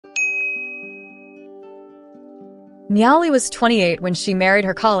Miao Li was 28 when she married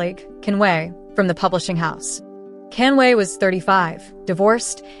her colleague, Can Wei, from the publishing house. Can Wei was 35,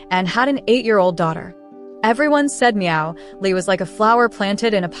 divorced, and had an 8-year-old daughter. Everyone said Miao Li was like a flower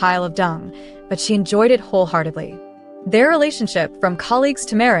planted in a pile of dung, but she enjoyed it wholeheartedly. Their relationship, from colleagues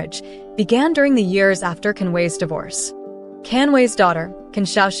to marriage, began during the years after Can Wei's divorce. Can Wei's daughter, Can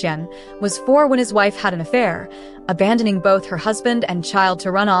Xiaoxuan, was 4 when his wife had an affair, abandoning both her husband and child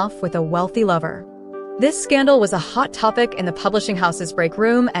to run off with a wealthy lover. This scandal was a hot topic in the publishing house's break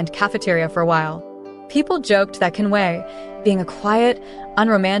room and cafeteria for a while. People joked that Can Wei, being a quiet,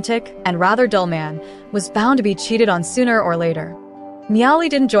 unromantic, and rather dull man, was bound to be cheated on sooner or later. Miao Li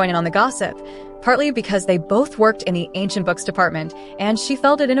didn't join in on the gossip, partly because they both worked in the ancient books department, and she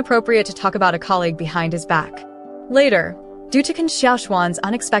felt it inappropriate to talk about a colleague behind his back. Later, due to Can Xiaoxuan's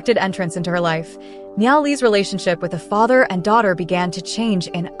unexpected entrance into her life, Miao Li's relationship with the father and daughter began to change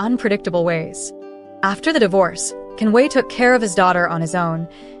in unpredictable ways. After the divorce, Can Wei took care of his daughter on his own,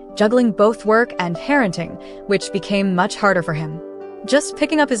 juggling both work and parenting, which became much harder for him. Just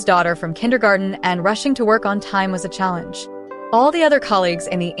picking up his daughter from kindergarten and rushing to work on time was a challenge. All the other colleagues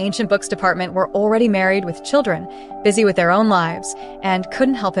in the ancient books department were already married with children, busy with their own lives, and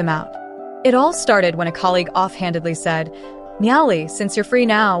couldn't help him out. It all started when a colleague offhandedly said, "Miao Li, since you're free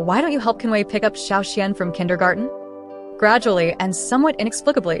now, why don't you help Can Wei pick up Xiaoxian from kindergarten?" Gradually, and somewhat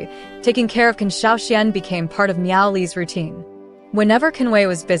inexplicably, taking care of Can Xiaoxian became part of Miao Li's routine. Whenever Can Wei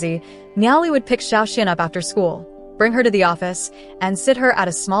was busy, Miao Li would pick Xiaoxian up after school, bring her to the office, and sit her at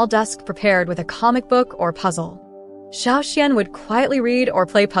a small desk prepared with a comic book or puzzle. Xiaoxian would quietly read or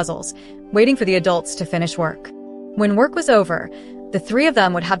play puzzles, waiting for the adults to finish work. When work was over, the three of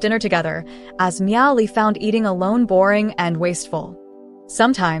them would have dinner together, as Miao Li found eating alone boring and wasteful.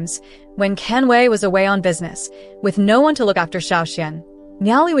 Sometimes, when Can Wei was away on business, with no one to look after Xiaoxian,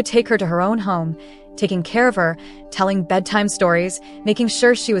 Miao Li would take her to her own home, taking care of her, telling bedtime stories, making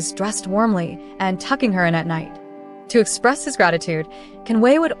sure she was dressed warmly, and tucking her in at night. To express his gratitude, Can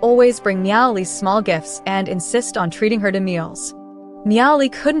Wei would always bring Miao Li small gifts and insist on treating her to meals. Miao Li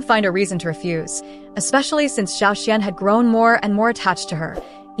couldn't find a reason to refuse, especially since Xiaoxian had grown more and more attached to her,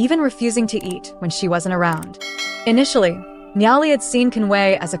 even refusing to eat when she wasn't around. Initially, Miao Li had seen Can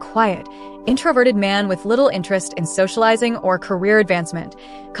Wei as a quiet, introverted man with little interest in socializing or career advancement,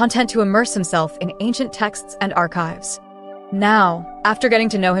 content to immerse himself in ancient texts and archives. Now, after getting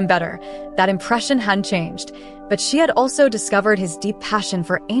to know him better, that impression hadn't changed, but she had also discovered his deep passion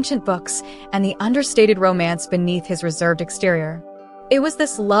for ancient books and the understated romance beneath his reserved exterior. It was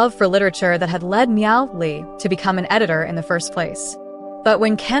this love for literature that had led Miao Li to become an editor in the first place. But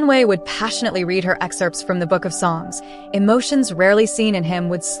when Can Wei would passionately read her excerpts from the Book of Songs, emotions rarely seen in him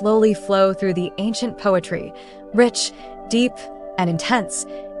would slowly flow through the ancient poetry, rich, deep, and intense,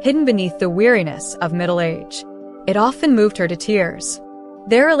 hidden beneath the weariness of middle age. It often moved her to tears.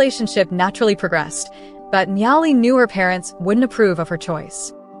 Their relationship naturally progressed, but Miao Li knew her parents wouldn't approve of her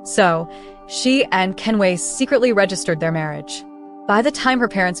choice. So, she and Can Wei secretly registered their marriage. By the time her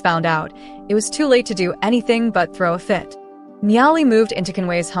parents found out, it was too late to do anything but throw a fit. Miao Li moved into Can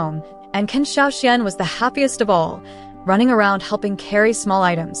Wei's home, and Can Xiaoxian was the happiest of all, running around helping carry small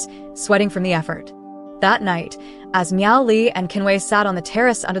items, sweating from the effort. That night, as Miao Li and Can Wei sat on the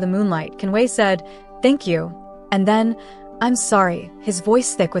terrace under the moonlight, Can Wei said, "Thank you," and then, "I'm sorry," his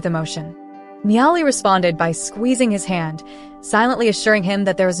voice thick with emotion. Miao Li responded by squeezing his hand, silently assuring him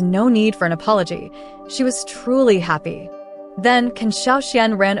that there was no need for an apology. She was truly happy. Then Can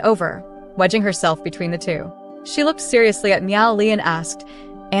Xiaoxian ran over, wedging herself between the two. She looked seriously at Miao Li and asked,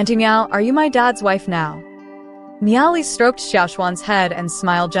 "Auntie Miao, are you my dad's wife now?" Miao Li stroked Xiaoxuan's head and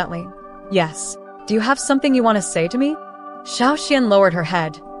smiled gently. "Yes. Do you have something you want to say to me?" Xiaoxian lowered her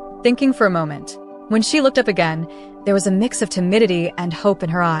head, thinking for a moment. When she looked up again, there was a mix of timidity and hope in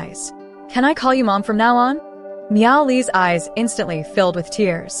her eyes. "Can I call you Mom from now on?" Miao Li's eyes instantly filled with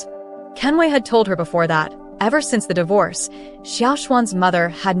tears. Can Wei had told her before that, ever since the divorce, Xiaoxuan's mother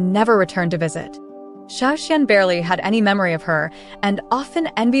had never returned to visit. Xiaoxian barely had any memory of her and often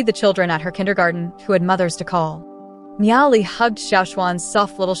envied the children at her kindergarten who had mothers to call. Miao Li hugged Xiaoxuan's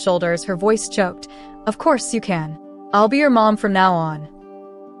soft little shoulders, her voice choked. "Of course you can. I'll be your mom from now on."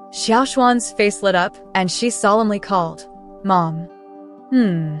 Xiaoxuan's face lit up and she solemnly called, "Mom."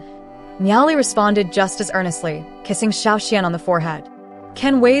 Miao Li responded just as earnestly, kissing Xiaoxian on the forehead.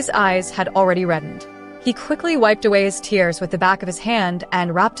 Can Wei's eyes had already reddened. He quickly wiped away his tears with the back of his hand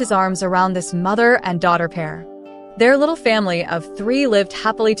and wrapped his arms around this mother and daughter pair. Their little family of 3 lived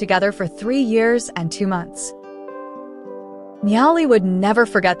happily together for 3 years and 2 months. Miao Li would never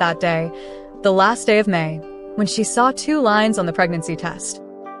forget that day, the last day of May, when she saw 2 lines on the pregnancy test.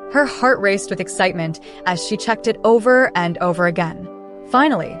 Her heart raced with excitement as she checked it over and over again.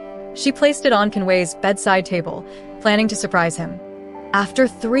 Finally, she placed it on Kenway's bedside table, planning to surprise him. After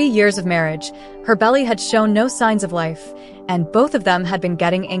 3 years of marriage, her belly had shown no signs of life, and both of them had been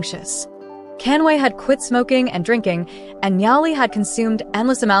getting anxious. Kenway had quit smoking and drinking, and Miao Li had consumed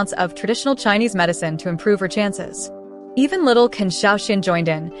endless amounts of traditional Chinese medicine to improve her chances. Even little Xiaoxuan joined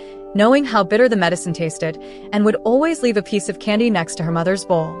in, knowing how bitter the medicine tasted, and would always leave a piece of candy next to her mother's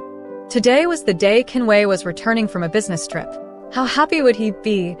bowl. Today was the day Kenway was returning from a business trip. How happy would he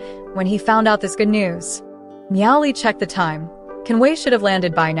be when he found out this good news? Miao Li checked the time. Kenway should have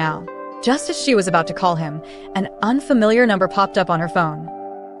landed by now. Just as she was about to call him, an unfamiliar number popped up on her phone.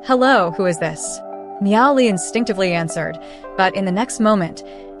 "Hello, who is this?" Miao Li instinctively answered, but in the next moment,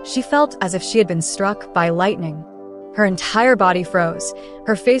 she felt as if she had been struck by lightning. Her entire body froze,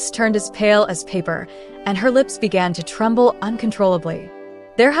 her face turned as pale as paper, and her lips began to tremble uncontrollably.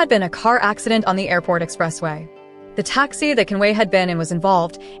 There had been a car accident on the airport expressway. The taxi that Kenway had been in was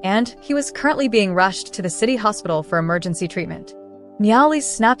involved, and he was currently being rushed to the city hospital for emergency treatment. Miao Li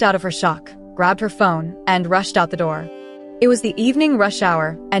snapped out of her shock, grabbed her phone, and rushed out the door. It was the evening rush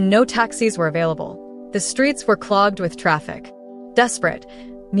hour, and no taxis were available. The streets were clogged with traffic. Desperate,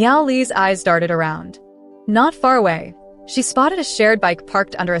 Miao Li's eyes darted around. Not far away, she spotted a shared bike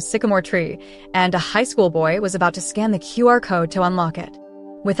parked under a sycamore tree, and a high school boy was about to scan the QR code to unlock it.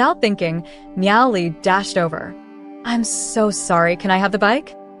 Without thinking, Miao Li dashed over. "I'm so sorry, can I have the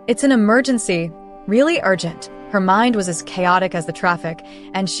bike? It's an emergency, really urgent." Her mind was as chaotic as the traffic,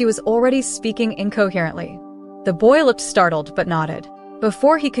 and she was already speaking incoherently. The boy looked startled but nodded.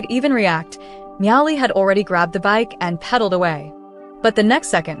 Before he could even react, Miao Li had already grabbed the bike and pedaled away. But the next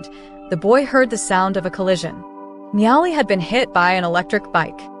second, the boy heard the sound of a collision. Miao Li had been hit by an electric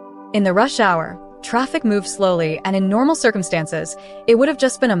bike. In the rush hour, traffic moved slowly, and in normal circumstances, it would have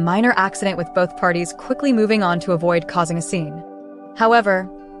just been a minor accident with both parties quickly moving on to avoid causing a scene. However,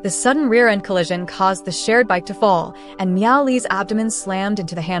 the sudden rear-end collision caused the shared bike to fall, and Miao Li's abdomen slammed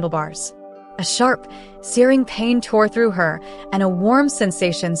into the handlebars. A sharp, searing pain tore through her, and a warm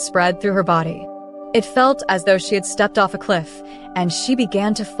sensation spread through her body. It felt as though she had stepped off a cliff, and she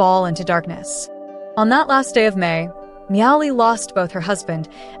began to fall into darkness. On that last day of May, Miao Li lost both her husband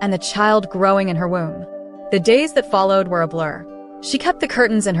and the child growing in her womb. The days that followed were a blur. She kept the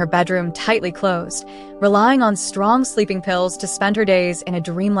curtains in her bedroom tightly closed, relying on strong sleeping pills to spend her days in a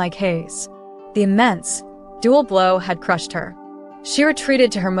dreamlike haze. The immense, dual blow had crushed her. She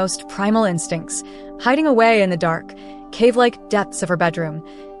retreated to her most primal instincts, hiding away in the dark, cave-like depths of her bedroom,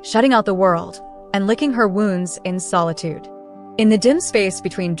 shutting out the world, and licking her wounds in solitude. In the dim space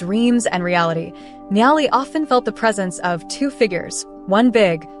between dreams and reality, Miao Li often felt the presence of two figures, one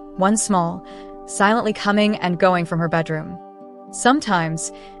big, one small, silently coming and going from her bedroom.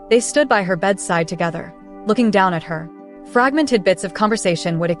 Sometimes, they stood by her bedside together, looking down at her. Fragmented bits of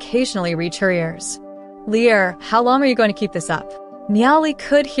conversation would occasionally reach her ears. "Lear, how long are you going to keep this up?" Miao Li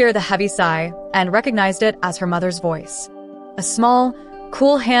could hear the heavy sigh and recognized it as her mother's voice. A small,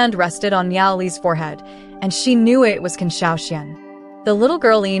 cool hand rested on Miao Li's forehead, and she knew it was Xiaoxuan. The little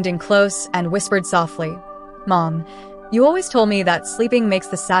girl leaned in close and whispered softly, "Mom, you always told me that sleeping makes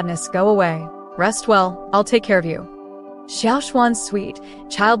the sadness go away. Rest well, I'll take care of you." Xiaoxuan's sweet,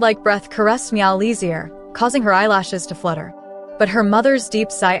 childlike breath caressed Miao Li's ear, causing her eyelashes to flutter. But her mother's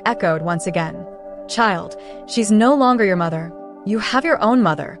deep sigh echoed once again. "Child, she's no longer your mother. You have your own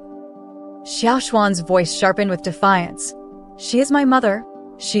mother." Xiaoxuan's voice sharpened with defiance. "She is my mother.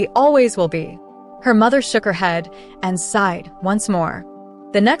 She always will be." Her mother shook her head and sighed once more.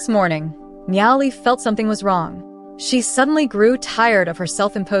 The next morning, Miao Li felt something was wrong. She suddenly grew tired of her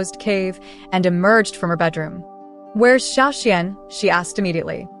self-imposed cave and emerged from her bedroom. "Where's Xiaoxuan?" she asked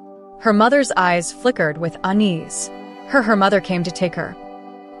immediately. Her mother's eyes flickered with unease. Her mother came to take her.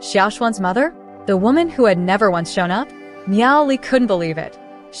 Xiaoxuan's mother? The woman who had never once shown up? Miao Li couldn't believe it.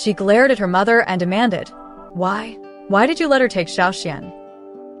 She glared at her mother and demanded, "Why? Why did you let her take Xiaoxuan?"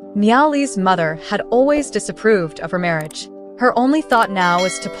 Miao Li's mother had always disapproved of her marriage. Her only thought now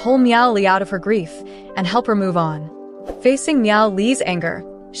was to pull Miao Li out of her grief and help her move on. Facing Miao Li's anger,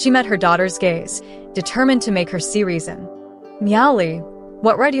 she met her daughter's gaze, determined to make her see reason. "Miao Li,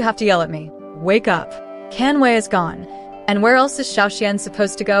 what right do you have to yell at me? Wake up. Kenway is gone, and where else is Xiaoxuan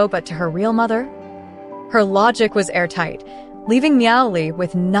supposed to go but to her real mother?" Her logic was airtight, leaving Miao Li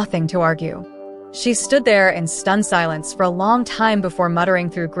with nothing to argue. She stood there in stunned silence for a long time before muttering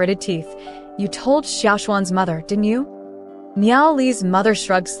through gritted teeth, "You told Xiaoxuan's mother, didn't you?" Miao Li's mother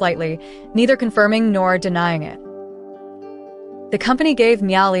shrugged slightly, neither confirming nor denying it. The company gave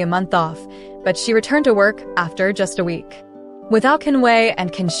Miao Li a month off, but she returned to work after just a week. Without Can Wei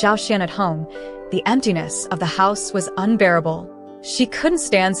and Can Xiaoxuan at home, the emptiness of the house was unbearable. She couldn't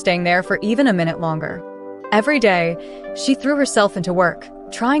stand staying there for even a minute longer. Every day, she threw herself into work,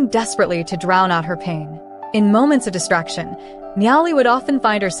 trying desperately to drown out her pain. In moments of distraction, Miao Li would often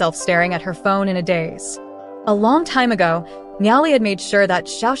find herself staring at her phone in a daze. A long time ago, Miao Li had made sure that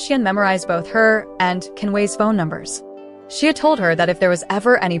Xiaoxuan memorized both her and Can Wei's phone numbers. She had told her that if there was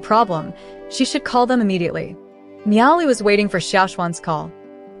ever any problem, she should call them immediately. Miao Li was waiting for Xiaoxuan's call,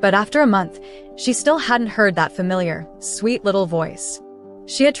 but after a month, she still hadn't heard that familiar, sweet little voice.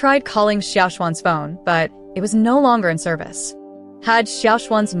 She had tried calling Xiaoxuan's phone, but it was no longer in service. Had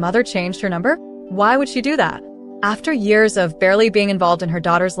Xiaoxuan's mother changed her number? Why would she do that? After years of barely being involved in her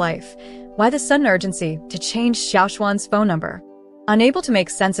daughter's life, why the sudden urgency to change Xiaoxuan's phone number? Unable to make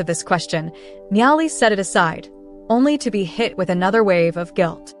sense of this question, Miao Li set it aside, only to be hit with another wave of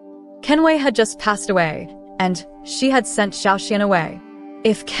guilt. Can Wei had just passed away, and she had sent Xiaoxuan away.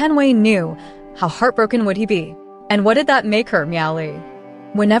 If Can Wei knew, how heartbroken would he be? And what did that make her, Miao Li?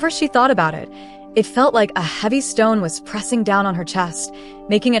 Whenever she thought about it, it felt like a heavy stone was pressing down on her chest,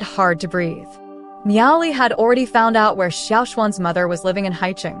 making it hard to breathe. Miao Li had already found out where Xiaoxuan's mother was living in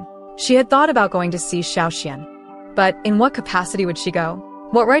Haicheng. She had thought about going to see Xiaoxuan. But in what capacity would she go?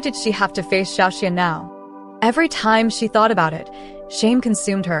 What right did she have to face Xiaoxuan now? Every time she thought about it, shame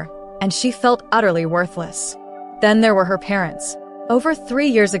consumed her, and she felt utterly worthless. Then there were her parents. Over 3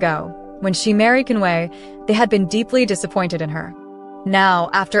 years ago, when she married Can Wei, they had been deeply disappointed in her. Now,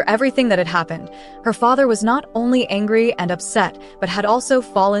 after everything that had happened, her father was not only angry and upset, but had also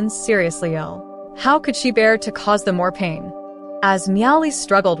fallen seriously ill. How could she bear to cause them more pain? As Miao Li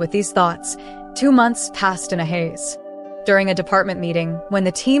struggled with these thoughts, 2 months passed in a haze. During a department meeting, when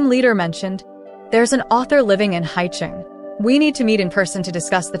the team leader mentioned, "There's an author living in Haicheng. We need to meet in person to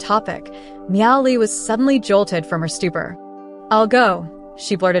discuss the topic," Miao Li was suddenly jolted from her stupor. "I'll go,"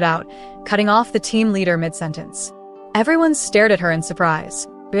 she blurted out, cutting off the team leader mid-sentence. Everyone stared at her in surprise.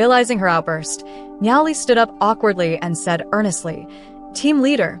 Realizing her outburst, Miao Li stood up awkwardly and said earnestly, "Team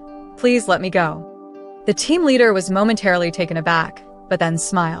leader, please let me go." The team leader was momentarily taken aback, but then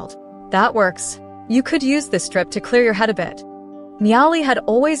smiled. "That works. You could use this trip to clear your head a bit." Miao Li had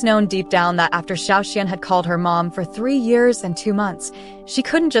always known deep down that after Xiaoxuan had called her mom for 3 years and 2 months, she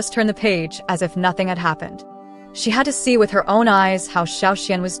couldn't just turn the page as if nothing had happened. She had to see with her own eyes how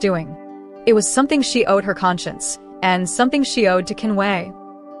Xiaoxuan was doing. It was something she owed her conscience, and something she owed to Can Wei.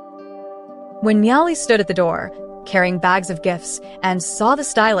 When Miao Li stood at the door, carrying bags of gifts, and saw the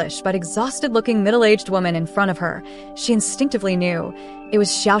stylish but exhausted-looking middle-aged woman in front of her, she instinctively knew it was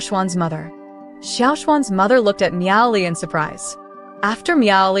Xiaoxuan's mother. Xiaoxuan's mother looked at Miao Li in surprise. After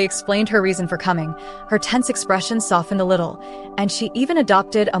Miao Li explained her reason for coming, her tense expression softened a little, and she even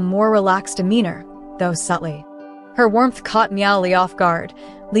adopted a more relaxed demeanor, though subtly. Her warmth caught Miao Li off guard,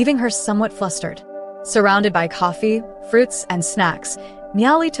 leaving her somewhat flustered. Surrounded by coffee, fruits, and snacks,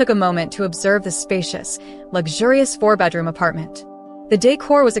 Miao Li took a moment to observe the spacious, luxurious 4-bedroom apartment. The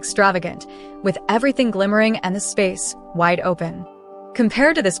decor was extravagant, with everything glimmering and the space wide open.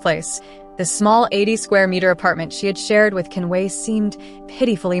 Compared to this place, the small 80-square-meter apartment she had shared with Can Wei seemed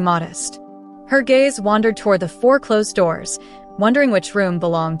pitifully modest. Her gaze wandered toward the 4 closed doors, wondering which room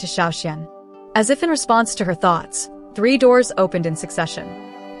belonged to Xiaoxuan. As if in response to her thoughts, 3 doors opened in succession.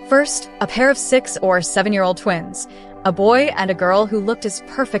 First, a pair of 6- or 7-year-old twins, a boy and a girl who looked as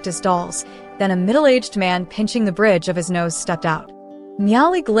perfect as dolls. Then a middle-aged man pinching the bridge of his nose stepped out.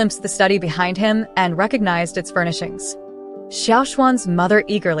 Miao Li glimpsed the study behind him and recognized its furnishings. Xiaoxuan's mother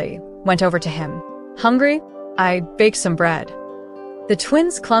eagerly went over to him. "Hungry? I baked some bread." The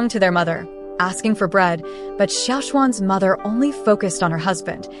twins clung to their mother, asking for bread, but Xiaoxuan's mother only focused on her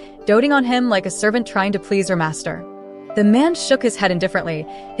husband, doting on him like a servant trying to please her master. The man shook his head indifferently,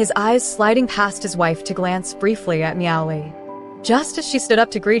 his eyes sliding past his wife to glance briefly at Miao Li. Just as she stood up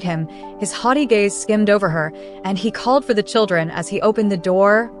to greet him, his haughty gaze skimmed over her, and he called for the children as he opened the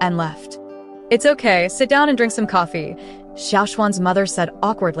door and left. "It's okay, sit down and drink some coffee," Xiaoxuan's mother said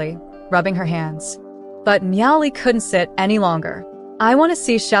awkwardly, rubbing her hands. But Miao Li couldn't sit any longer. "I want to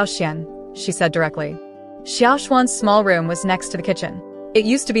see Xiaoxuan," she said directly. Xiaoxuan's small room was next to the kitchen. It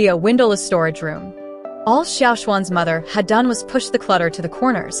used to be a windowless storage room. All Xiaoxuan's mother had done was push the clutter to the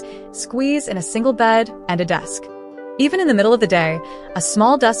corners, squeeze in a single bed and a desk. Even in the middle of the day, a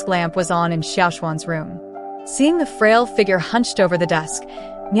small desk lamp was on in Xiaoxuan's room. Seeing the frail figure hunched over the desk,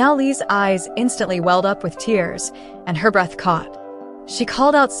 Miao Li's eyes instantly welled up with tears, and her breath caught. She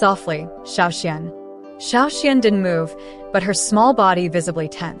called out softly, "Xiaoxuan." Xiaoxuan didn't move, but her small body visibly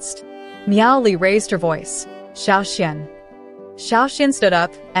tensed. Miao Li raised her voice, "Xiaoxuan." Xiaoxuan stood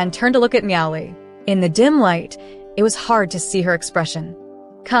up and turned to look at Miao Li. In the dim light, It was hard to see her expression.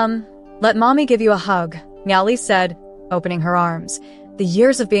 "Come, let mommy give you a hug," Miao Li said, opening her arms, the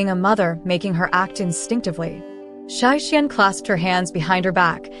years of being a mother making her act instinctively. Xiaoxuan clasped her hands behind her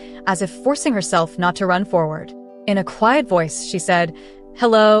back, as if forcing herself not to run forward. In a quiet voice, she said,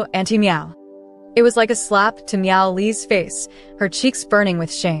 "Hello, Auntie Miao." It was like a slap to Miao Li's face, her cheeks burning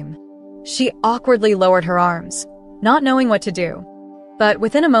with shame. She awkwardly lowered her arms, not knowing what to do. But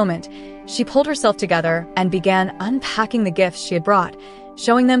within a moment, she pulled herself together and began unpacking the gifts she had brought,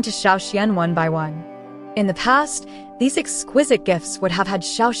 showing them to Xiaoxuan one by one. In the past, these exquisite gifts would have had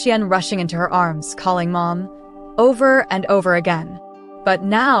Xiaoxuan rushing into her arms, calling Mom, over and over again. But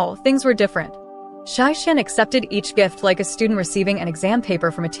now, things were different. Xiaoxuan accepted each gift like a student receiving an exam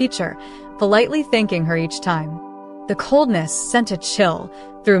paper from a teacher, politely thanking her each time. The coldness sent a chill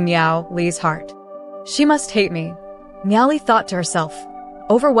through Miao Li's heart. She must hate me, Miao Li thought to herself,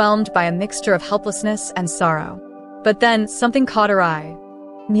 overwhelmed by a mixture of helplessness and sorrow. But then something caught her eye.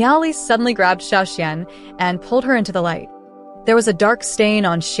 Miao Li suddenly grabbed Xiaoxuan and pulled her into the light. There was a dark stain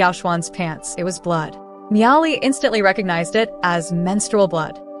on Xiaoxuan's pants. It was blood. Miao Li instantly recognized it as menstrual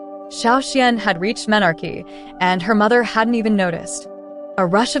blood. Xiaoxuan had reached menarche, and her mother hadn't even noticed. A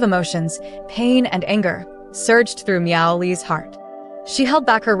rush of emotions, pain and anger, surged through Miao Li's heart. She held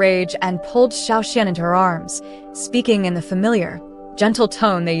back her rage and pulled Xiaoxuan into her arms, speaking in the familiar, gentle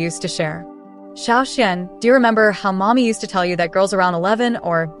tone they used to share. "Xiaoxuan, do you remember how mommy used to tell you that girls around 11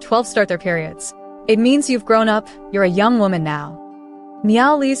 or 12 start their periods? It means you've grown up, you're a young woman now."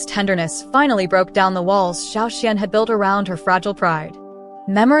 Miao Li's tenderness finally broke down the walls Xiaoxuan had built around her fragile pride.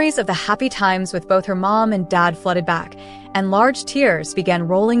 Memories of the happy times with both her mom and dad flooded back, and large tears began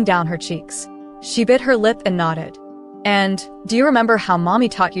rolling down her cheeks. She bit her lip and nodded. "And do you remember how mommy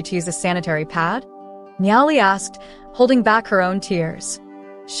taught you to use a sanitary pad?" Miao Li asked, holding back her own tears.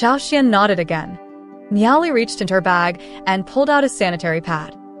 Xiaoxuan nodded again. Miao Li reached into her bag and pulled out a sanitary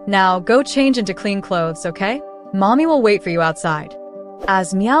pad. "Now go change into clean clothes, okay? Mommy will wait for you outside."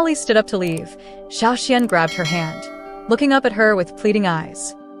 As Miao Li stood up to leave, Xiaoxuan grabbed her hand, looking up at her with pleading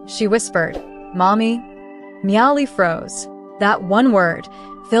eyes. She whispered, "Mommy." Miao Li froze. That one word,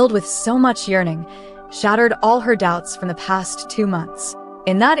 filled with so much yearning, shattered all her doubts from the past 2 months.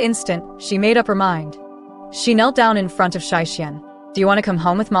 In that instant, she made up her mind. She knelt down in front of Xiaoxuan. "Do you want to come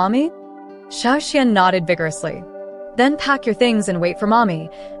home with mommy?" Xiaoxuan nodded vigorously. "Then pack your things and wait for mommy,"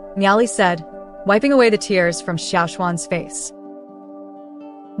 Miao Li said, wiping away the tears from Xiaoxuan's face.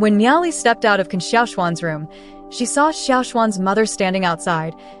 When Miao Li stepped out of Xiaoxuan's room, she saw Xiaoxuan's mother standing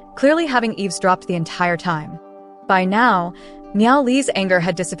outside, clearly having eavesdropped the entire time. By now, Miao Li's anger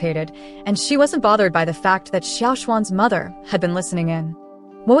had dissipated, and she wasn't bothered by the fact that Xiaoxuan's mother had been listening in.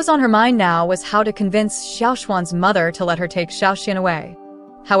 What was on her mind now was how to convince Xiaoxuan's mother to let her take Xiaoxuan away.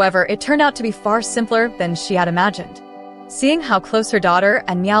 However, it turned out to be far simpler than she had imagined. Seeing how close her daughter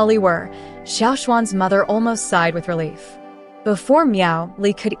and Miao Li were, Xiaoxuan's mother almost sighed with relief. Before Miao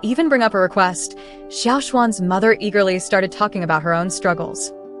Li could even bring up a request, Xiaoxuan's mother eagerly started talking about her own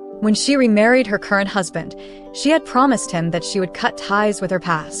struggles. When she remarried her current husband, she had promised him that she would cut ties with her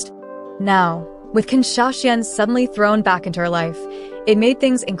past. Now, with Xiaoxuan suddenly thrown back into her life, it made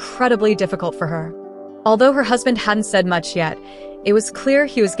things incredibly difficult for her. Although her husband hadn't said much yet, it was clear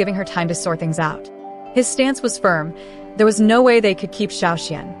he was giving her time to sort things out. His stance was firm. There was no way they could keep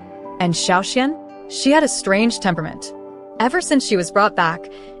Xiaoxuan. And Xiaoxuan? She had a strange temperament. Ever since she was brought back,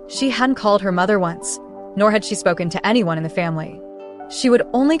 she hadn't called her mother once, nor had she spoken to anyone in the family. She would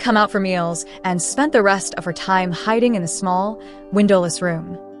only come out for meals and spent the rest of her time hiding in the small, windowless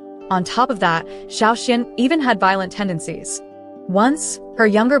room. On top of that, Xiaoxuan even had violent tendencies. Once, her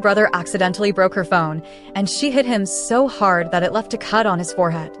younger brother accidentally broke her phone, and she hit him so hard that it left a cut on his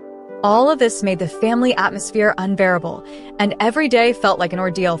forehead. All of this made the family atmosphere unbearable, and every day felt like an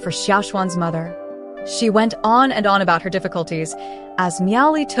ordeal for Xiaoxuan's mother. She went on and on about her difficulties, as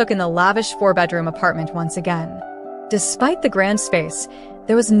Miao Li took in the lavish 4-bedroom apartment once again. Despite the grand space,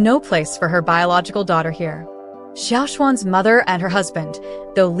 there was no place for her biological daughter here. Xiaoxuan's mother and her husband,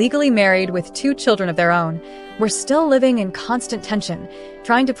 though legally married with 2 children of their own, were still living in constant tension,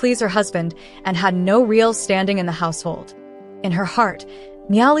 trying to please her husband, and had no real standing in the household. In her heart,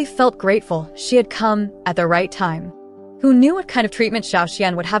 Miao Li felt grateful she had come at the right time. Who knew what kind of treatment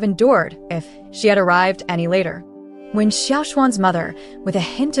Xiaoxuan would have endured if she had arrived any later? When Xiaoxuan's mother, with a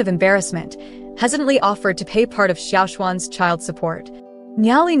hint of embarrassment, hesitantly offered to pay part of Xiaoxuan's child support,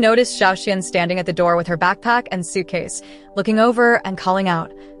 Miao Li noticed Xiaoxuan standing at the door with her backpack and suitcase, looking over and calling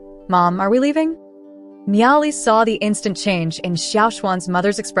out, "Mom, are we leaving?" Miao Li saw the instant change in Xiaoxuan's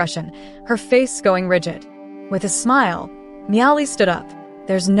mother's expression, her face going rigid. With a smile, Miao Li stood up.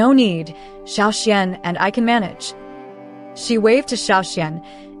 "There's no need, Xiaoxuan and I can manage," She waved to Xiaoxuan,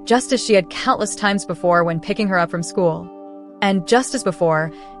 just as she had countless times before when picking her up from school. And just as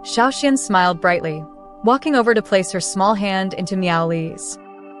before, Xiaoxuan smiled brightly, walking over to place her small hand into Miao Li's.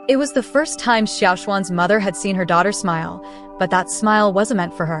 It was the first time Xiaoxuan's mother had seen her daughter smile, but that smile wasn't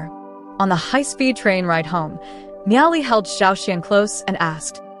meant for her. On the high-speed train ride home, Miao Li held Xiaoxuan close and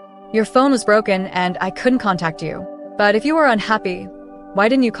asked, "Your phone was broken and I couldn't contact you. But if you were unhappy, why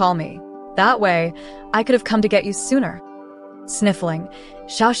didn't you call me? That way, I could have come to get you sooner." Sniffling,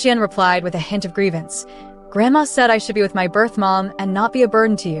 Xiaoxuan replied with a hint of grievance, "Grandma said I should be with my birth mom and not be a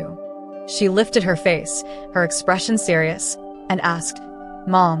burden to you." She lifted her face, her expression serious, and asked,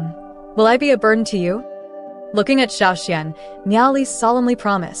 "Mom, will I be a burden to you?" Looking at Xiaoxuan, Miao Li solemnly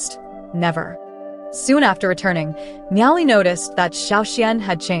promised, "Never." Soon after returning, Miao Li noticed that Xiaoxuan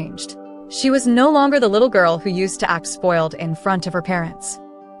had changed. She was no longer the little girl who used to act spoiled in front of her parents.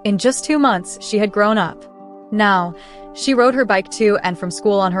 In just 2 months, she had grown up. Now, she rode her bike to and from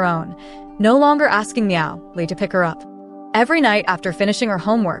school on her own, no longer asking Miao Li to pick her up. Every night after finishing her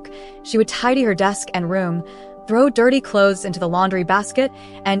homework, she would tidy her desk and room, throw dirty clothes into the laundry basket,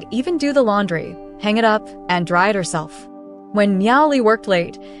 and even do the laundry, hang it up, and dry it herself. When Miao Li worked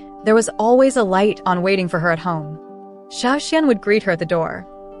late, there was always a light on waiting for her at home. Xiaoxuan would greet her at the door,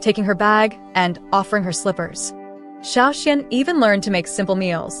 taking her bag and offering her slippers. Xiaoxuan even learned to make simple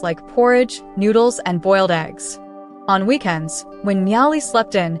meals like porridge, noodles, and boiled eggs. On weekends, when Miao Li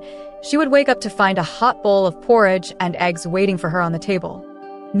slept in, she would wake up to find a hot bowl of porridge and eggs waiting for her on the table.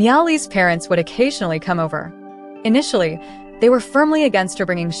 Miao Li's parents would occasionally come over. Initially, they were firmly against her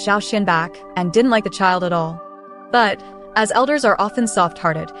bringing Xiaoxuan back and didn't like the child at all. But, as elders are often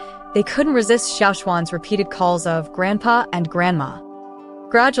soft-hearted, they couldn't resist Xiaoxuan's repeated calls of grandpa and grandma.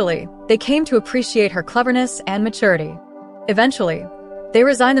 Gradually, they came to appreciate her cleverness and maturity. Eventually, they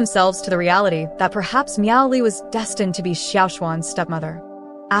resigned themselves to the reality that perhaps Miao Li was destined to be Xiaoxuan's stepmother.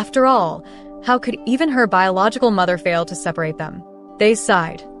 After all, how could even her biological mother fail to separate them? They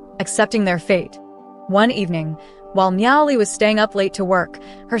sighed, accepting their fate. One evening, while Miao Li was staying up late to work,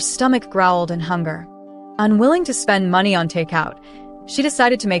 her stomach growled in hunger. Unwilling to spend money on takeout, she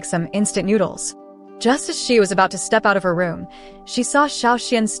decided to make some instant noodles. Just as she was about to step out of her room, she saw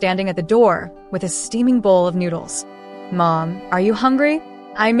Xiaoxuan standing at the door with a steaming bowl of noodles. "Mom, are you hungry?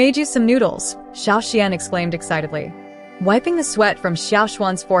 I made you some noodles," Xiaoxuan exclaimed excitedly. Wiping the sweat from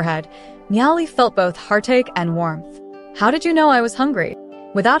Xiaoxuan's forehead, Miao Li felt both heartache and warmth. "How did you know I was hungry?"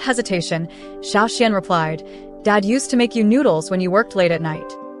 Without hesitation, Xiaoxuan replied, "Dad used to make you noodles when you worked late at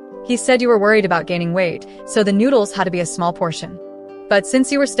night. He said you were worried about gaining weight, so the noodles had to be a small portion. But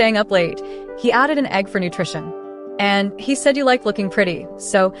since you were staying up late, he added an egg for nutrition. And he said you liked looking pretty,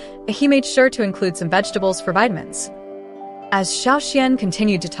 so he made sure to include some vegetables for vitamins." As Xiaoxuan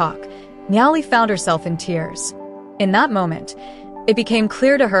continued to talk, Miao Li found herself in tears. In that moment, it became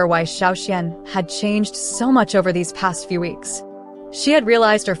clear to her why Xiaoxuan had changed so much over these past few weeks. She had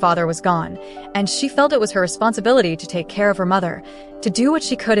realized her father was gone, and she felt it was her responsibility to take care of her mother, to do what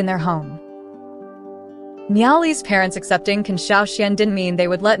she could in their home. Miao Li's parents accepting Qin Xiaoxuan didn't mean they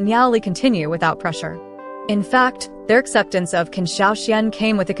would let Miao Li continue without pressure. In fact, their acceptance of Qin Xiaoxuan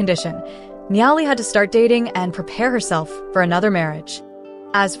came with a condition. Miao Li had to start dating and prepare herself for another marriage.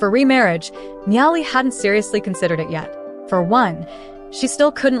 As for remarriage, Miao Li hadn't seriously considered it yet. For one, she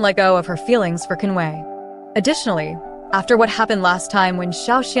still couldn't let go of her feelings for Qin Wei. Additionally, after what happened last time when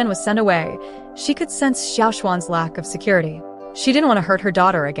Xiaoxuan was sent away, she could sense Xiaoxuan's lack of security. She didn't want to hurt her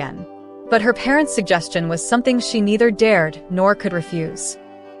daughter again. But her parents' suggestion was something she neither dared nor could refuse.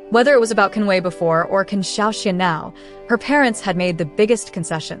 Whether it was about Qin Wei before or Qin Xiaoxuan now, her parents had made the biggest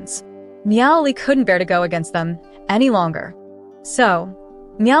concessions. Miao Li couldn't bear to go against them any longer. So,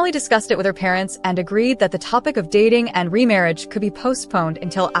 Miao Li discussed it with her parents and agreed that the topic of dating and remarriage could be postponed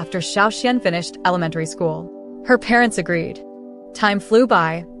until after Xiaoxuan finished elementary school. Her parents agreed. Time flew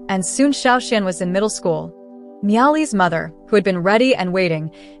by, and soon Xiaoxuan was in middle school. Miao Li's mother, who had been ready and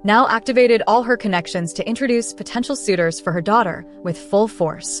waiting, now activated all her connections to introduce potential suitors for her daughter with full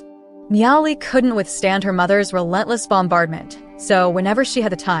force. Miao Li couldn't withstand her mother's relentless bombardment, so whenever she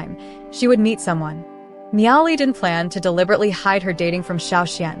had the time, she would meet someone. Miao Li didn't plan to deliberately hide her dating from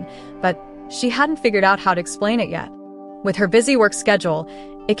Xiaoxuan, but she hadn't figured out how to explain it yet. With her busy work schedule,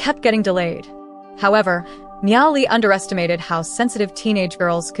 it kept getting delayed. However, Miao Li underestimated how sensitive teenage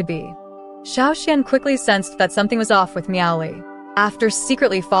girls could be. Xiaoxuan quickly sensed that something was off with Miao Li. After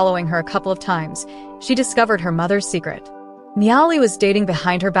secretly following her a couple of times, she discovered her mother's secret. Miao Li was dating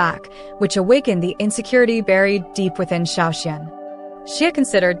behind her back, which awakened the insecurity buried deep within Xiaoxuan. She had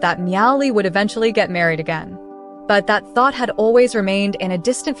considered that Miao Li would eventually get married again. But that thought had always remained in a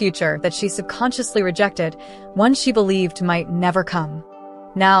distant future that she subconsciously rejected, one she believed might never come.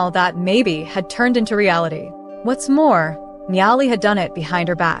 Now that maybe had turned into reality. What's more, Miao Li had done it behind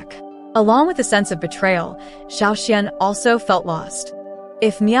her back. Along with a sense of betrayal, Xiaoxuan also felt lost.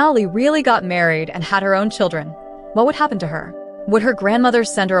 If Miao Li really got married and had her own children, what would happen to her? Would her grandmother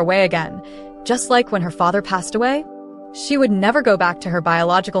send her away again, just like when her father passed away? She would never go back to her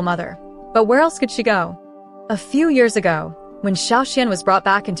biological mother. But where else could she go? A few years ago, when Xiaoxuan was brought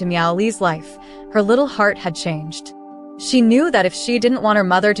back into Miao Li's life, her little heart had changed. She knew that if she didn't want her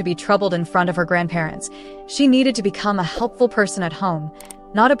mother to be troubled in front of her grandparents, she needed to become a helpful person at home,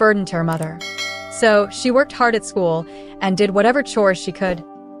 not a burden to her mother. So she worked hard at school and did whatever chores she could.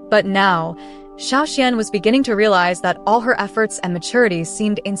 But now, Xiaoxuan was beginning to realize that all her efforts and maturity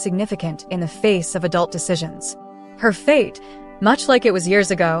seemed insignificant in the face of adult decisions. Her fate, much like it was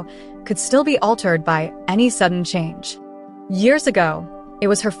years ago, could still be altered by any sudden change. Years ago, it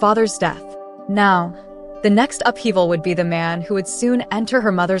was her father's death. Now, the next upheaval would be the man who would soon enter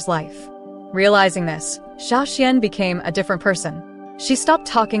her mother's life. Realizing this, Xiaoxuan became a different person. She stopped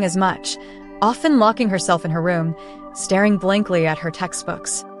talking as much, often locking herself in her room, staring blankly at her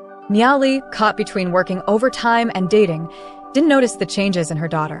textbooks. Miao Li, caught between working overtime and dating, didn't notice the changes in her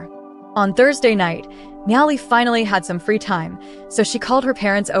daughter. On Thursday night, Miao Li finally had some free time, so she called her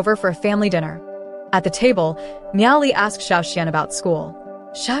parents over for a family dinner. At the table, Miao Li asked Xiaoxuan about school.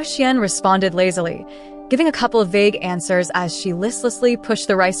 Xiaoxuan responded lazily, giving a couple of vague answers as she listlessly pushed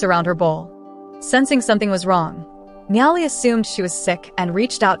the rice around her bowl. Sensing something was wrong, Miao Li assumed she was sick and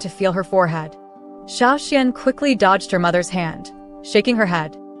reached out to feel her forehead. Xiaoxuan quickly dodged her mother's hand, shaking her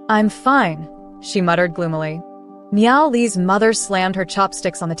head. "I'm fine," she muttered gloomily. Miao Li's mother slammed her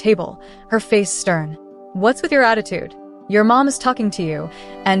chopsticks on the table, her face stern. "What's with your attitude? Your mom is talking to you,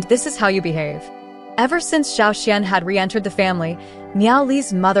 and this is how you behave." Ever since Xiaoxuan had re-entered the family, Miao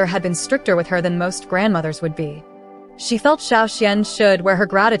Li's mother had been stricter with her than most grandmothers would be. She felt Xiaoxuan should wear her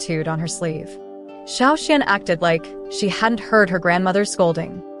gratitude on her sleeve. Xiaoxuan acted like she hadn't heard her grandmother's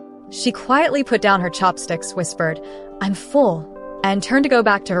scolding. She quietly put down her chopsticks, whispered, "I'm full," and turned to go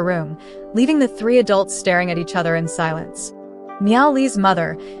back to her room, leaving the three adults staring at each other in silence. Miao Li's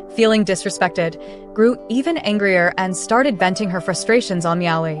mother, feeling disrespected, grew even angrier and started venting her frustrations on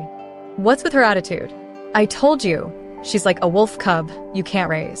Miao Li. "What's with her attitude? I told you, she's like a wolf cub you can't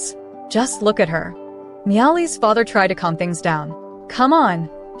raise. Just look at her." Miao Li's father tried to calm things down. "Come on,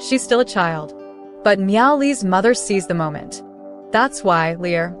 she's still a child." But Miao Li's mother seized the moment. "That's why,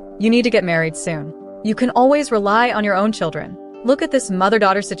 Lear, you need to get married soon. You can always rely on your own children. Look at this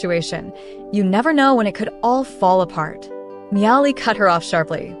mother-daughter situation. You never know when it could all fall apart." Miao Li cut her off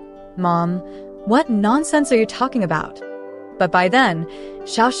sharply. "Mom, what nonsense are you talking about?" But by then,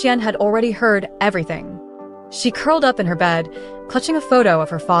 Xiaoxuan had already heard everything. She curled up in her bed, clutching a photo of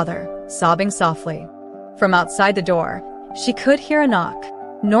her father, sobbing softly. From outside the door, she could hear a knock.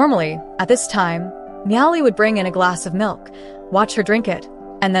 Normally, at this time, Miao Li would bring in a glass of milk, watch her drink it,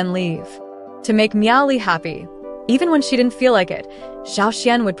 and then leave. To make Miao Li happy, even when she didn't feel like it,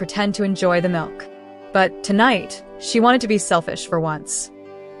 Xiaoxuan would pretend to enjoy the milk. But tonight, she wanted to be selfish for once.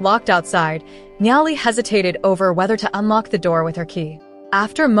 Locked outside, Miao Li hesitated over whether to unlock the door with her key.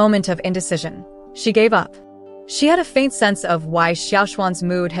 After a moment of indecision, she gave up. She had a faint sense of why Xiaoxuan's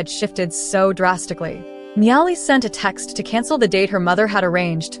mood had shifted so drastically. Miao Li sent a text to cancel the date her mother had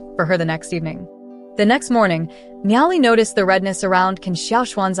arranged for her the next evening. The next morning, Miao Li noticed the redness around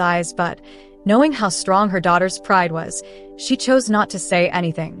Xiaoxuan's eyes, but knowing how strong her daughter's pride was, she chose not to say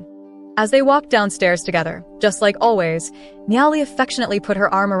anything. As they walked downstairs together, just like always, Miao Li affectionately put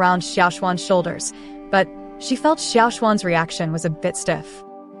her arm around Xiaoxuan's shoulders, but she felt Xiaoxuan's reaction was a bit stiff.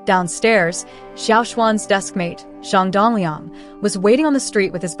 Downstairs, Xiaoxuan's deskmate, Zhang Dongliang, was waiting on the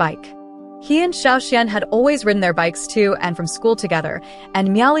street with his bike. He and Xiaoxuan had always ridden their bikes to and from school together,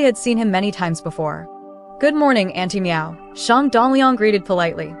 and Miao Li had seen him many times before. "Good morning, Auntie Miao," Zhang Dongliang greeted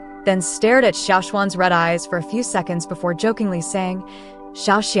politely, then stared at Xiaoxuan's red eyes for a few seconds before jokingly saying,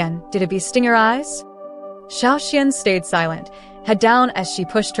 "Xiaoxuan, did a bee sting your eyes?" Xiaoxuan stayed silent, head down as she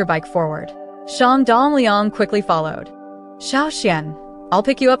pushed her bike forward. Zhang Dongliang quickly followed. "Xiaoxuan, I'll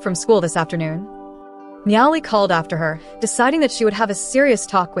pick you up from school this afternoon." Miao Li called after her, deciding that she would have a serious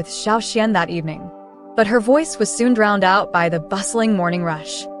talk with Xiaoxuan that evening. But her voice was soon drowned out by the bustling morning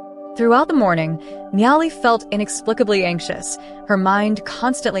rush. Throughout the morning, Miao Li felt inexplicably anxious, her mind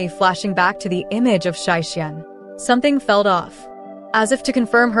constantly flashing back to the image of Xiaoxuan. Something felt off. As if to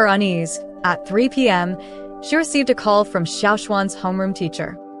confirm her unease, at 3 p.m., she received a call from Xiaoxuan's homeroom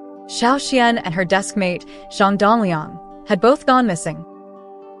teacher. Xiaoxuan and her deskmate, Zhang Dongliang, had both gone missing.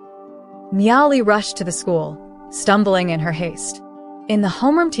 Miao Li rushed to the school, stumbling in her haste. In the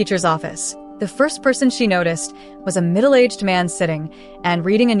homeroom teacher's office, the first person she noticed was a middle-aged man sitting and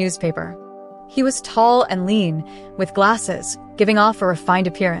reading a newspaper. He was tall and lean, with glasses, giving off a refined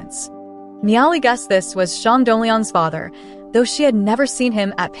appearance. Miao Li guessed this was Xiang Dongliang's father, though she had never seen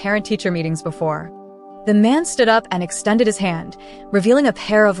him at parent-teacher meetings before. The man stood up and extended his hand, revealing a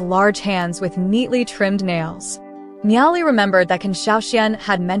pair of large hands with neatly trimmed nails. Miao Li remembered that Xiaoxuan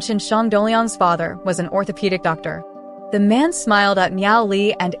had mentioned Xiang Dongliang's father was an orthopedic doctor. The man smiled at Miao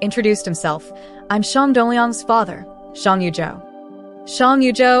Li and introduced himself. "I'm Xiang Dongliang's father, Xiang Yuzhou." Xiang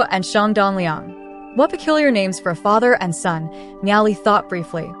Yuzhou and Xiang Dongliang. What peculiar names for a father and son, Miao Li thought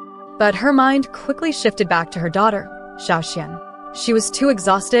briefly. But her mind quickly shifted back to her daughter, Xiaoxian. She was too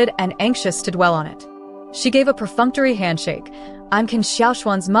exhausted and anxious to dwell on it. She gave a perfunctory handshake. "I'm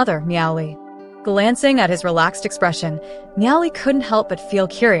Xiaoxuan's mother, Miao Li." Glancing at his relaxed expression, Miao Li couldn't help but feel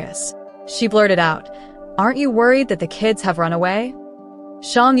curious. She blurted out, "Aren't you worried that the kids have run away?"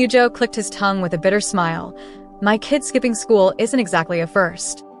 Xiang Yuzhou clicked his tongue with a bitter smile. "My kid skipping school isn't exactly a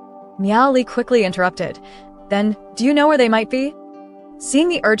first." Miao Li quickly interrupted. "Then, do you know where they might be?" Seeing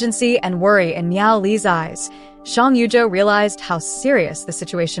the urgency and worry in Miao Li's eyes, Xiang Yuzhou realized how serious the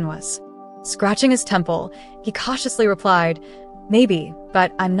situation was. Scratching his temple, he cautiously replied, "Maybe,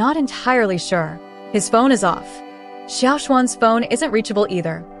 but I'm not entirely sure. His phone is off." Xiaoxuan's phone isn't reachable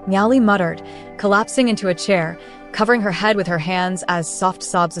either, Miao Li muttered, collapsing into a chair, covering her head with her hands as soft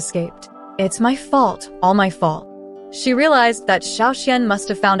sobs escaped. "It's my fault, all my fault." She realized that Xiaoxian must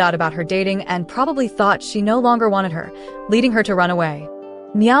have found out about her dating and probably thought she no longer wanted her, leading her to run away.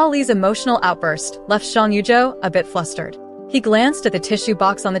 Miao Li's emotional outburst left Xiang Yuzhou a bit flustered. He glanced at the tissue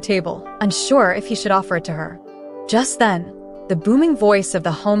box on the table, unsure if he should offer it to her. Just then, the booming voice of the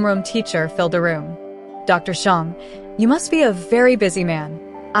homeroom teacher filled the room. "Dr. Xiang, you must be a very busy man.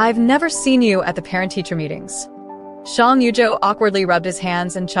 I've never seen you at the parent-teacher meetings." Xiang Yuzhou awkwardly rubbed his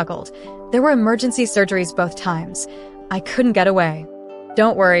hands and chuckled. "There were emergency surgeries both times. I couldn't get away."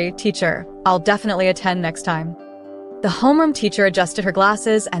 "Don't worry, teacher. I'll definitely attend next time." The homeroom teacher adjusted her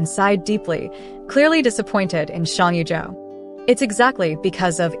glasses and sighed deeply, clearly disappointed in Xiang Yuzhou. "It's exactly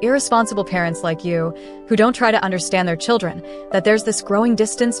because of irresponsible parents like you, who don't try to understand their children, that there's this growing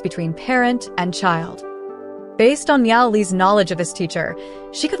distance between parent and child." Based on Miao Li's knowledge of this teacher,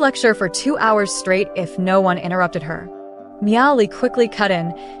 she could lecture for 2 hours straight if no one interrupted her. Miao Li quickly cut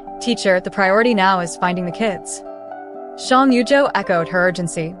in, "Teacher, the priority now is finding the kids." Xiang Yuzhou echoed her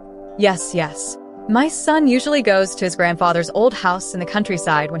urgency. "Yes, yes. My son usually goes to his grandfather's old house in the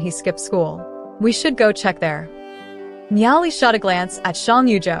countryside when he skips school. We should go check there." Miao Li shot a glance at Xiang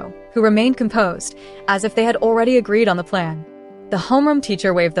Yuzhou, who remained composed, as if they had already agreed on the plan. The homeroom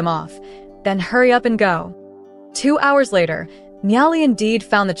teacher waved them off. "Then hurry up and go." 2 hours later, Miao Li indeed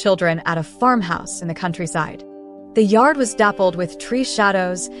found the children at a farmhouse in the countryside. The yard was dappled with tree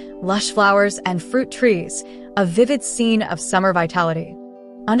shadows, lush flowers, and fruit trees, a vivid scene of summer vitality.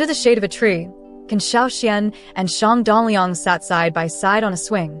 Under the shade of a tree, Xiaoxian and Xiang Dongliang sat side by side on a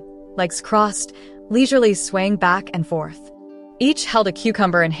swing, legs crossed, leisurely swaying back and forth. Each held a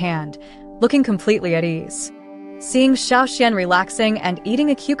cucumber in hand, looking completely at ease. Seeing Xiaoxian relaxing and eating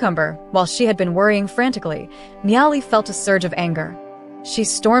a cucumber while she had been worrying frantically, Miao Li felt a surge of anger. She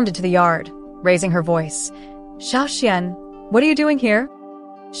stormed into the yard, raising her voice. "Xiaoxian, what are you doing here?"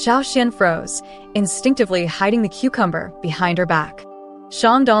 Xiaoxian froze, instinctively hiding the cucumber behind her back.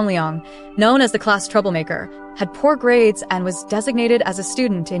 Xiang Dongliang, known as the class troublemaker, had poor grades and was designated as a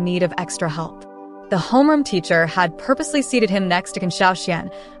student in need of extra help. The homeroom teacher had purposely seated him next to Xiaoxian,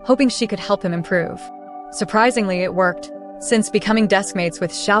 hoping she could help him improve. Surprisingly, it worked. Since becoming deskmates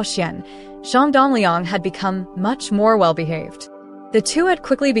with Xiaoxian, Xiang Dongliang had become much more well-behaved. The two had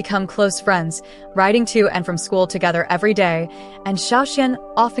quickly become close friends, riding to and from school together every day, and Xiaoxian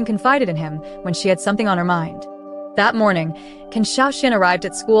often confided in him when she had something on her mind. That morning, Xiaoxian arrived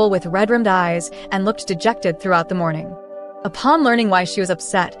at school with red-rimmed eyes and looked dejected throughout the morning. Upon learning why she was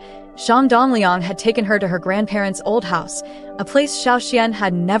upset, Xiang Dongliang had taken her to her grandparents' old house, a place Xiaoxian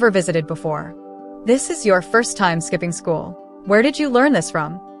had never visited before. "This is your first time skipping school. Where did you learn this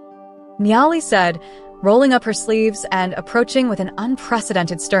from?" Miao Li said, rolling up her sleeves and approaching with an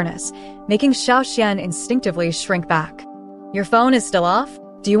unprecedented sternness, making Xiaoxian instinctively shrink back. "Your phone is still off?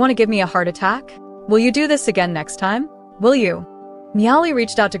 Do you want to give me a heart attack? Will you do this again next time? Will you?" Miao Li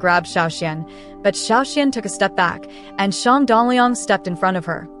reached out to grab Xiaoxian, but Xiaoxian took a step back, and Xiang Dongliang stepped in front of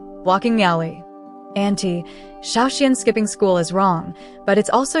her, blocking Miao Li. "Auntie, Xiaoxian skipping school is wrong, but it's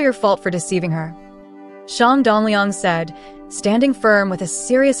also your fault for deceiving her," Xiang Dongliang said, standing firm with a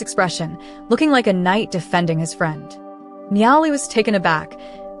serious expression, looking like a knight defending his friend. Miao Li was taken aback.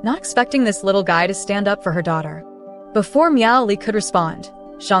 not expecting this little guy to stand up for her daughter. Before Miao Li could respond,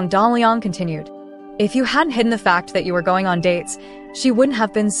 Zhang Dongliang continued. If you hadn't hidden the fact that you were going on dates, she wouldn't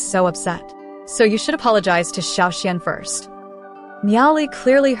have been so upset. So you should apologize to Xiaoxuan first. Miao Li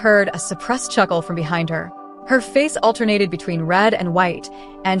clearly heard a suppressed chuckle from behind her. Her face alternated between red and white,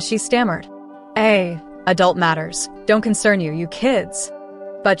 and she stammered. Adult matters. Don't concern you, you kids.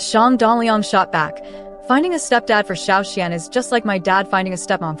 But Zhang Dongliang shot back. Finding a stepdad for Xiaoxuan is just like my dad finding a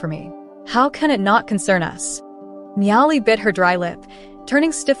stepmom for me. How can it not concern us? Miao Li bit her dry lip,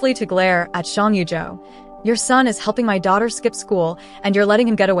 turning stiffly to glare at Zhang Yuzhou. Your son is helping my daughter skip school, and you're letting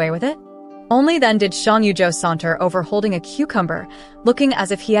him get away with it? Only then did Zhang Yuzhou saunter over holding a cucumber, looking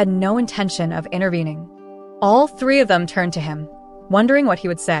as if he had no intention of intervening. All three of them turned to him, wondering what he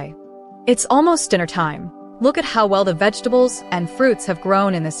would say. It's almost dinner time. Look at how well the vegetables and fruits have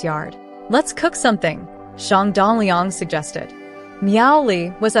grown in this yard. Let's cook something, Zhang Dongliang suggested. Miao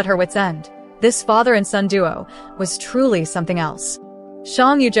Li was at her wit's end. This father and son duo was truly something else.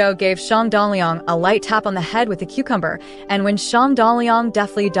 Zhang Yuzhou gave Zhang Dongliang a light tap on the head with the cucumber, and when Zhang Dongliang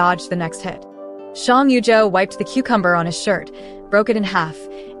deftly dodged the next hit. Zhang Yuzhou wiped the cucumber on his shirt, broke it in half,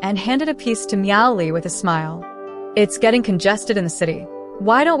 and handed a piece to Miao Li with a smile. It's getting congested in the city.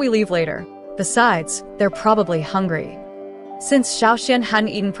 Why don't we leave later? Besides, they're probably hungry. Since Xiaoxuan hadn't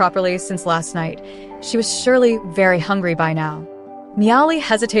eaten properly since last night, she was surely very hungry by now. Miao Li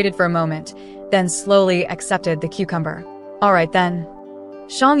hesitated for a moment, then slowly accepted the cucumber. All right then.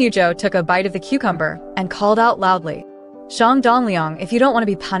 Zhang Yuzhou took a bite of the cucumber and called out loudly. Zhang Dongliang, if you don't want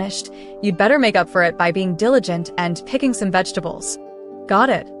to be punished, you'd better make up for it by being diligent and picking some vegetables. Got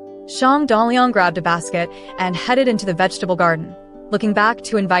it. Zhang Dongliang grabbed a basket and headed into the vegetable garden, looking back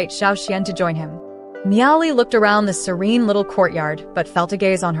to invite Xiaoxuan to join him. Miao Li looked around the serene little courtyard but felt a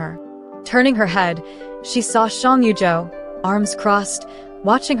gaze on her. Turning her head, she saw Zhang Yuzhou, arms crossed,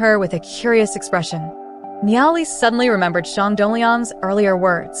 watching her with a curious expression. Miao Li suddenly remembered Zhang Dongliang's earlier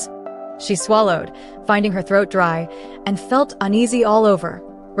words. She swallowed, finding her throat dry, and felt uneasy all over,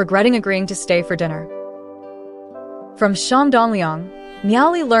 regretting agreeing to stay for dinner. From Zhang Dongliang,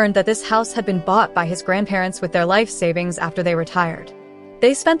 Miao Li learned that this house had been bought by his grandparents with their life savings after they retired.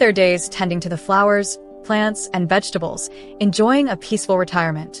 They spent their days tending to the flowers, plants, and vegetables, enjoying a peaceful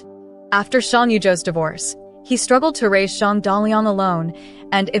retirement. After Zhang Yuzhou's divorce, he struggled to raise Zhang Dongliang alone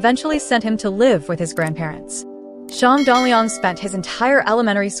and eventually sent him to live with his grandparents. Zhang Dongliang spent his entire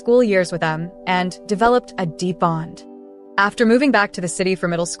elementary school years with them and developed a deep bond. After moving back to the city for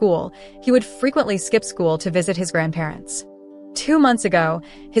middle school, he would frequently skip school to visit his grandparents. 2 months ago,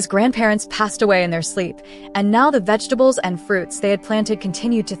 his grandparents passed away in their sleep, and now the vegetables and fruits they had planted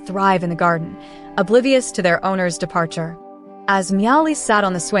continued to thrive in the garden, oblivious to their owner's departure. As Miao Li sat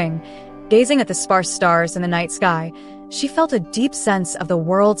on the swing, gazing at the sparse stars in the night sky, she felt a deep sense of the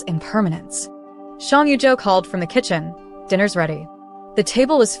world's impermanence. Zhang Yuzhou called from the kitchen, "Dinner's ready." The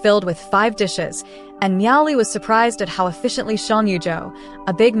table was filled with 5 dishes, and Miao Li was surprised at how efficiently Zhang Yuzhou,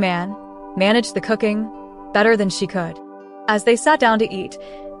 a big man, managed the cooking better than she could. As they sat down to eat,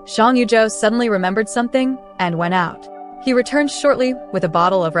 Zhang Yuzhou suddenly remembered something and went out. He returned shortly with a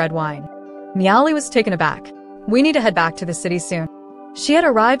bottle of red wine. Miao Li was taken aback. We need to head back to the city soon. She had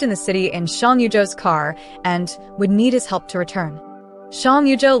arrived in the city in Zhang Yuzhou's car and would need his help to return. Zhang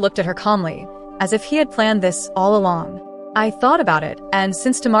Yuzhou looked at her calmly, as if he had planned this all along. I thought about it, and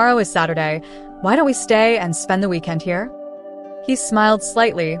since tomorrow is Saturday, why don't we stay and spend the weekend here? He smiled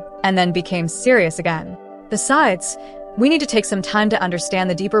slightly and then became serious again. Besides, we need to take some time to understand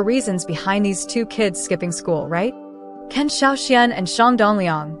the deeper reasons behind these 2 kids skipping school, right? Ken Xiaoxuan and Zhang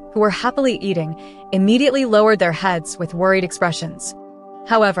Dongliang, who were happily eating, immediately lowered their heads with worried expressions.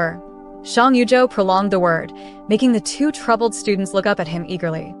 However, Zhang Yuzhou prolonged the word, making the 2 troubled students look up at him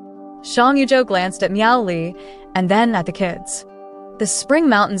eagerly. Zhang Yuzhou glanced at Miao Li and then at the kids. The spring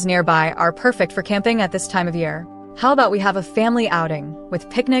mountains nearby are perfect for camping at this time of year. How about we have a family outing with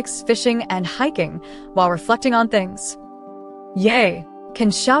picnics, fishing, and hiking while reflecting on things? Yay! Ken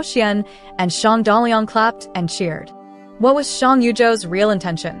Xiaoxuan and Zhang Dongliang clapped and cheered. What was Zhang Yuzhou's real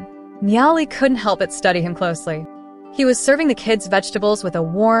intention? Miao Li couldn't help but study him closely. He was serving the kids vegetables with a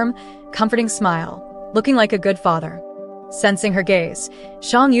warm, comforting smile, looking like a good father. Sensing her gaze,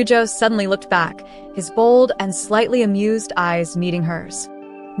 Zhang Yuzhou suddenly looked back, his bold and slightly amused eyes meeting hers.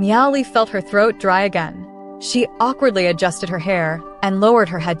 Miao Li felt her throat dry again. She awkwardly adjusted her hair and lowered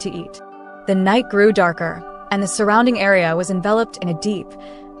her head to eat. The night grew darker, and the surrounding area was enveloped in a deep,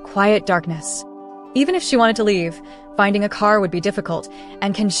 quiet darkness. Even if she wanted to leave, finding a car would be difficult,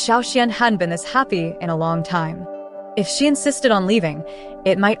 and Ken Xiaoxuan hadn't been this happy in a long time. If she insisted on leaving,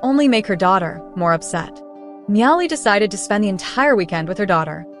 it might only make her daughter more upset. Miao Li decided to spend the entire weekend with her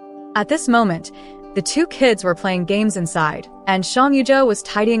daughter. At this moment, the two kids were playing games inside, and Xiang Yuzhou was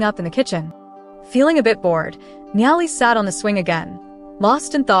tidying up in the kitchen. Feeling a bit bored, Miao Li sat on the swing again,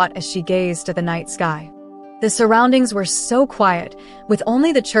 lost in thought as she gazed at the night sky. The surroundings were so quiet, with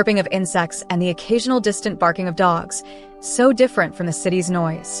only the chirping of insects and the occasional distant barking of dogs, so different from the city's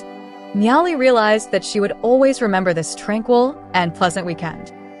noise. Miao Li realized that she would always remember this tranquil and pleasant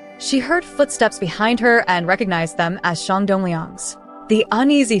weekend. She heard footsteps behind her and recognized them as Shang Dongliang's. The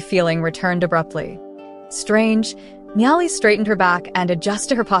uneasy feeling returned abruptly. Strange, Miao Li straightened her back and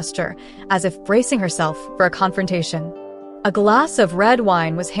adjusted her posture, as if bracing herself for a confrontation. A glass of red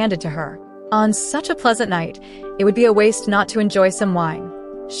wine was handed to her. On such a pleasant night, it would be a waste not to enjoy some wine,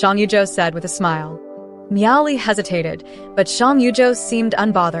 Xiang Yuzhou said with a smile. Miao Li hesitated, but Xiang Yuzhou seemed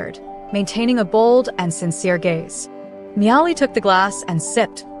unbothered, maintaining a bold and sincere gaze. Miao Li took the glass and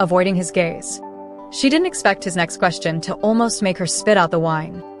sipped, avoiding his gaze. She didn't expect his next question to almost make her spit out the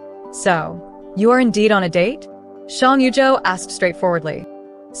wine. "So, you are indeed on a date?" Xiang Yuzhou asked straightforwardly.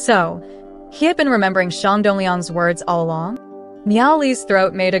 So, he had been remembering Shang Dongliang's words all along? Miao Li's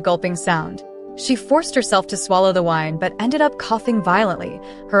throat made a gulping sound. She forced herself to swallow the wine but ended up coughing violently,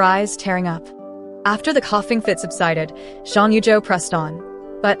 her eyes tearing up. After the coughing fit subsided, Xiang Yuzhou pressed on.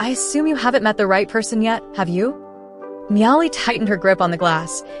 "But I assume you haven't met the right person yet, have you?" Miao Li tightened her grip on the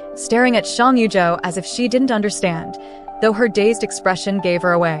glass, staring at Xiang Yuzhou as if she didn't understand, though her dazed expression gave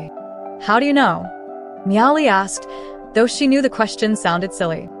her away. "How do you know?" Miao Li asked, though she knew the question sounded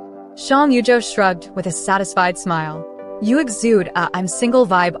silly. Xiang Yuzhou shrugged with a satisfied smile. "You exude a I'm single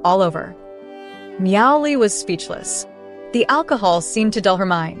vibe all over." Miao Li was speechless. The alcohol seemed to dull her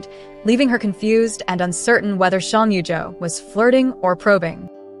mind, leaving her confused and uncertain whether Xiang Yuzhou was flirting or probing.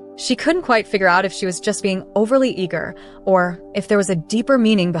 She couldn't quite figure out if she was just being overly eager or if there was a deeper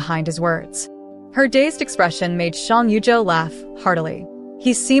meaning behind his words. Her dazed expression made Xiang Yuzhou laugh heartily.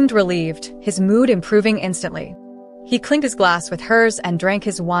 He seemed relieved, his mood improving instantly. He clinked his glass with hers and drank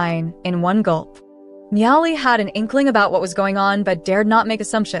his wine in one gulp. Miao Li had an inkling about what was going on but dared not make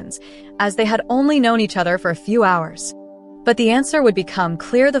assumptions, as they had only known each other for a few hours. But the answer would become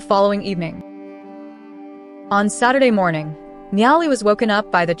clear the following evening. On Saturday morning, Miao Li was woken up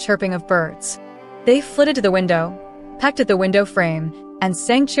by the chirping of birds. They flitted to the window, pecked at the window frame, and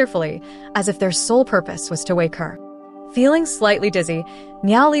sang cheerfully, as if their sole purpose was to wake her. Feeling slightly dizzy,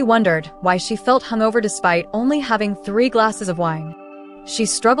 Miao Li wondered why she felt hungover despite only having 3 glasses of wine. She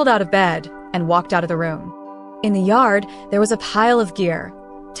struggled out of bed and walked out of the room. In the yard, there was a pile of gear: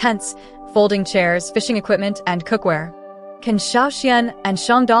 tents, folding chairs, fishing equipment, and cookware. Can Xiaoxuan and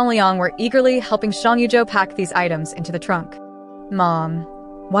Shang Dongliang were eagerly helping Xiang Yuzhou pack these items into the trunk. "Mom,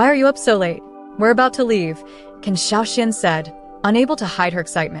 why are you up so late? We're about to leave," Can Xiaoxuan said, unable to hide her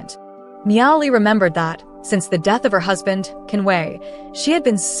excitement. Miao Li remembered that, since the death of her husband, Can Wei, she had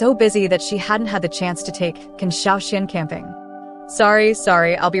been so busy that she hadn't had the chance to take Can Xiaoxuan camping.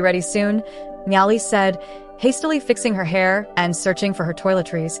 Sorry, I'll be ready soon," Miao Li said, hastily fixing her hair and searching for her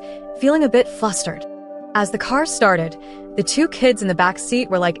toiletries, feeling a bit flustered. As the car started, the 2 kids in the back seat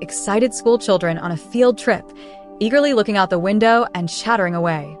were like excited school children on a field trip, eagerly looking out the window and chattering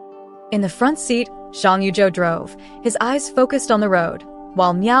away. In the front seat, Xiang Yuzhou drove, his eyes focused on the road,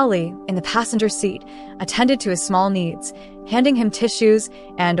 while Miao Li, in the passenger seat, attended to his small needs, handing him tissues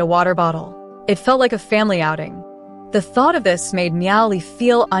and a water bottle. It felt like a family outing. The thought of this made Miao Li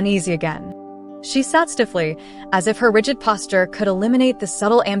feel uneasy again. She sat stiffly, as if her rigid posture could eliminate the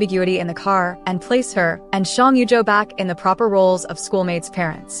subtle ambiguity in the car and place her and Xiang Yuzhou back in the proper roles of schoolmates'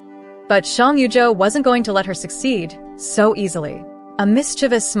 parents. But Xiang Yuzhou wasn't going to let her succeed so easily. A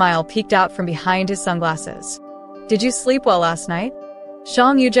mischievous smile peeked out from behind his sunglasses. "Did you sleep well last night?"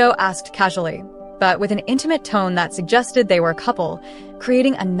 Xiang Yuzhou asked casually, but with an intimate tone that suggested they were a couple,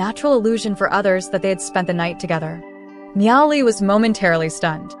 creating a natural illusion for others that they had spent the night together. Miao Li was momentarily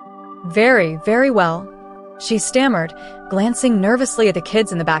stunned. Very, very well," she stammered, glancing nervously at the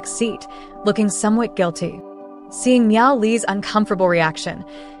kids in the back seat, looking somewhat guilty. Seeing Miao Li's uncomfortable reaction,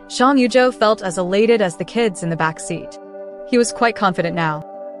 Xiang Yuzhou felt as elated as the kids in the back seat. He was quite confident now.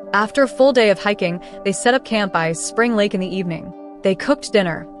 After a full day of hiking, they set up camp by Spring Lake in the evening. They cooked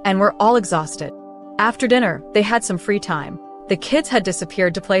dinner and were all exhausted. After dinner, they had some free time. The kids had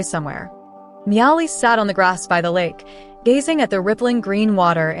disappeared to play somewhere. Miao Li sat on the grass by the lake, gazing at the rippling green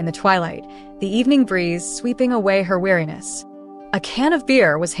water in the twilight, the evening breeze sweeping away her weariness. A can of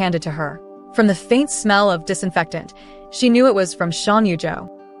beer was handed to her. From the faint smell of disinfectant, she knew it was from Xiang Yuzhou.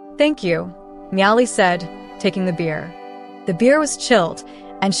 "Thank you," Miao Li said, taking the beer. The beer was chilled,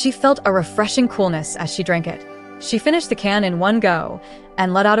 and she felt a refreshing coolness as she drank it. She finished the can in one go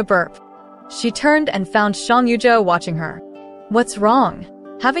and let out a burp. She turned and found Xiang Yuzhou watching her. "What's wrong?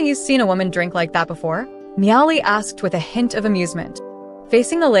 Haven't you seen a woman drink like that before? Miao Li asked with a hint of amusement.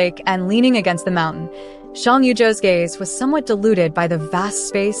 Facing the lake and leaning against the mountain, Xiang Yuzhou's gaze was somewhat diluted by the vast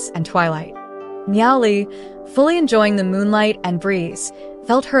space and twilight. Miao Li, fully enjoying the moonlight and breeze,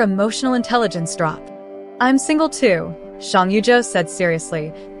 felt her emotional intelligence drop. I'm single too, Xiang Yuzhou said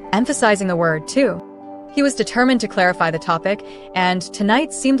seriously, emphasizing the word too. He was determined to clarify the topic, and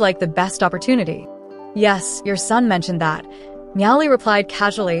tonight seemed like the best opportunity. Yes, your son mentioned that. Miao Li replied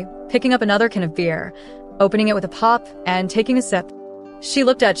casually, picking up another can of beer, opening it with a pop, and taking a sip. She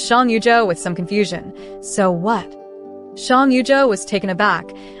looked at Xiang Yuzhou with some confusion. So what? Xiang Yuzhou was taken aback,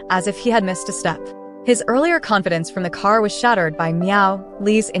 as if he had missed a step. His earlier confidence from the car was shattered by Miao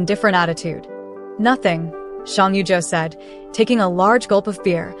Li's indifferent attitude. Nothing, Xiang Yuzhou said, taking a large gulp of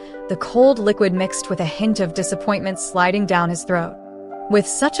beer, the cold liquid mixed with a hint of disappointment sliding down his throat. With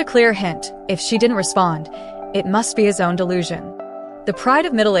such a clear hint, if she didn't respond, it must be his own delusion. The pride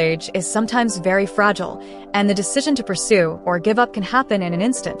of middle age is sometimes very fragile, and the decision to pursue or give up can happen in an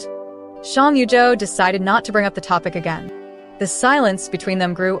instant. Xiang Yuzhou decided not to bring up the topic again. The silence between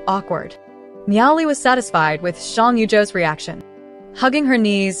them grew awkward. Miao Li was satisfied with Xiang Yuzhou's reaction. Hugging her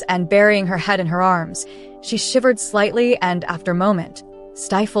knees and burying her head in her arms, she shivered slightly and, after a moment,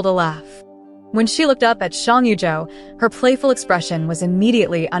 stifled a laugh. When she looked up at Xiang Yuzhou, her playful expression was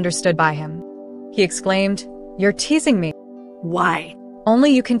immediately understood by him. He exclaimed, "You're teasing me." Why?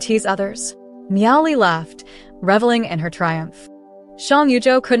 Only you can tease others. Miao Li laughed, reveling in her triumph. Xiang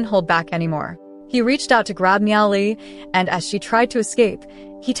Yuzhou couldn't hold back anymore. He reached out to grab Miao Li, and as she tried to escape,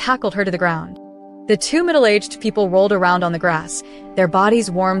 he tackled her to the ground. The two middle-aged people rolled around on the grass, their bodies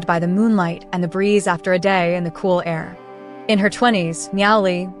warmed by the moonlight and the breeze after a day in the cool air. In her 20s, Miao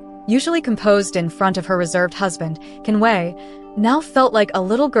Li, usually composed in front of her reserved husband, Can Wei, now felt like a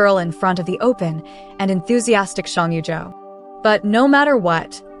little girl in front of the open and enthusiastic Xiang Yuzhou. But no matter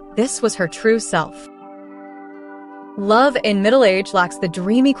what, this was her true self. Love in middle age lacks the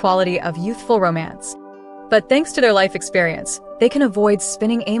dreamy quality of youthful romance. But thanks to their life experience, they can avoid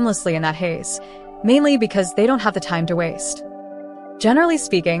spinning aimlessly in that haze, mainly because they don't have the time to waste. Generally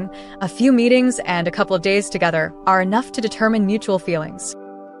speaking, a few meetings and a couple of days together are enough to determine mutual feelings.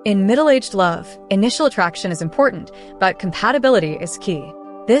 In middle-aged love, initial attraction is important, but compatibility is key.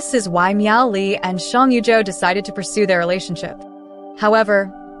 This is why Miao Li and Xiang Yuzhou decided to pursue their relationship.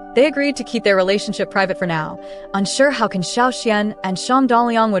 However, they agreed to keep their relationship private for now, unsure how Xiaoxuan and Shang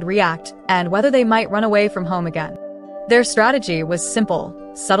Dongliang would react and whether they might run away from home again. Their strategy was simple,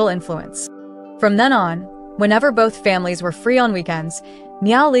 subtle influence. From then on, whenever both families were free on weekends,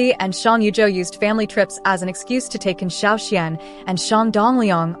 Miao Li and Xiang Yuzhou used family trips as an excuse to take Xiaoxuan and Shang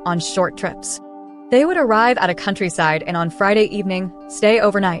Dongliang on short trips. They would arrive at a countryside and on Friday evening, stay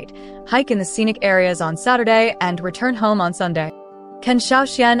overnight, hike in the scenic areas on Saturday, and return home on Sunday.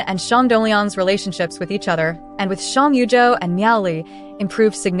 Xiaoxian and Shang Dongliang's relationships with each other, and with Xiang Yuzhou and Miao Li,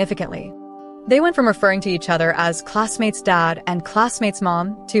 improved significantly. They went from referring to each other as classmates' dad and classmates'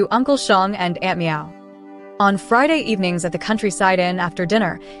 mom to Uncle Shang and Aunt Miao. On Friday evenings at the countryside inn after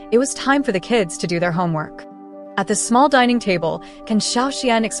dinner, it was time for the kids to do their homework. At the small dining table,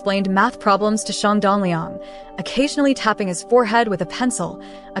 Xiaoxian explained math problems to Shang Dongliang, occasionally tapping his forehead with a pencil,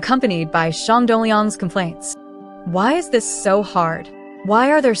 accompanied by Shang Dongliang's complaints. Why is this so hard?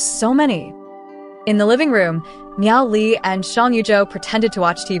 Why are there so many? In the living room, Miao Li and Xiang Yuzhou pretended to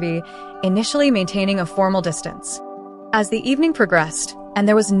watch TV, initially maintaining a formal distance. As the evening progressed, and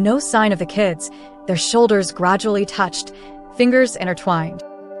there was no sign of the kids, their shoulders gradually touched, fingers intertwined,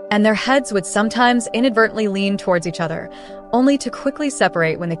 and their heads would sometimes inadvertently lean towards each other, only to quickly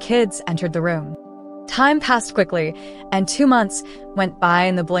separate when the kids entered the room. Time passed quickly, and 2 months went by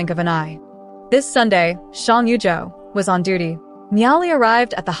in the blink of an eye. This Sunday, Xiang Yuzhou was on duty. Miao Li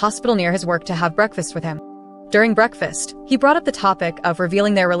arrived at the hospital near his work to have breakfast with him. During breakfast, he brought up the topic of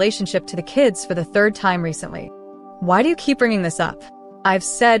revealing their relationship to the kids for the 3rd time recently. Why do you keep bringing this up? I've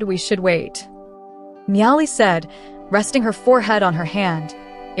said we should wait. Miao Li said, resting her forehead on her hand,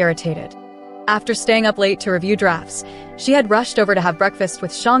 irritated. After staying up late to review drafts, she had rushed over to have breakfast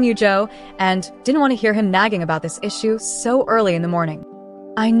with Xiang Yuzhou and didn't want to hear him nagging about this issue so early in the morning.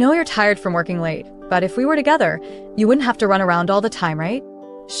 I know you're tired from working late, but if we were together, you wouldn't have to run around all the time, right?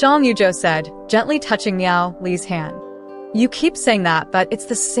 Xiang Yuzhou said, gently touching Miao Li's hand. You keep saying that, but it's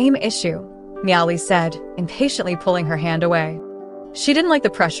the same issue, Miao Li said, impatiently pulling her hand away. She didn't like the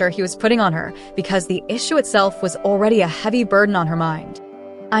pressure he was putting on her because the issue itself was already a heavy burden on her mind.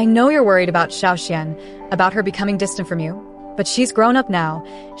 I know you're worried about Xiaoxian, about her becoming distant from you, but she's grown up now.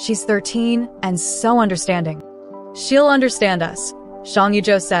 She's 13 and so understanding. She'll understand us, Xiang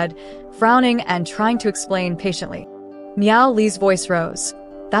Yuzhou said, frowning and trying to explain patiently. Miao Li's voice rose.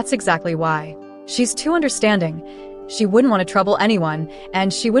 That's exactly why. She's too understanding. She wouldn't want to trouble anyone,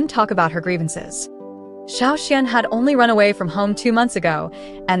 and she wouldn't talk about her grievances. Xiaoxuan had only run away from home 2 months ago,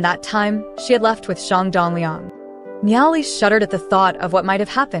 and that time she had left with Shang Dongliang. Miao Li shuddered at the thought of what might have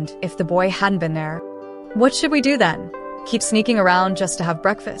happened if the boy hadn't been there. What should we do then? Keep sneaking around just to have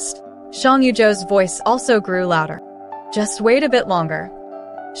breakfast? Shang Yuzhou's voice also grew louder. Just wait a bit longer.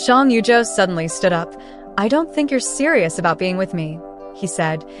 Shang Yuzhou suddenly stood up. I don't think you're serious about being with me, he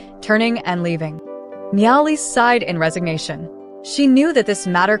said, turning and leaving. Miao Li sighed in resignation. She knew that this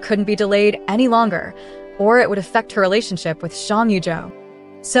matter couldn't be delayed any longer, or it would affect her relationship with Shang Yuzhou.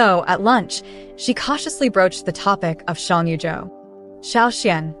 So, at lunch, she cautiously broached the topic of Shang Yuzhou.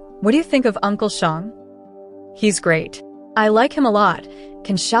 Xiaoxian, what do you think of Uncle Shang? He's great. I like him a lot,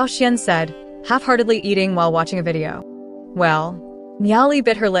 Can Xiaoxian said, half-heartedly eating while watching a video. Well, Miao Li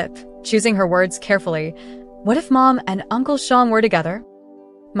bit her lip, choosing her words carefully. What if Mom and Uncle Shang were together?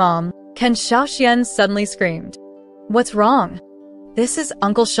 Mom, Can Xiaoxian suddenly screamed. What's wrong? This is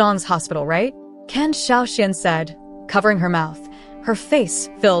Uncle Shang's hospital, right? Can Xiaoxian said, covering her mouth, her face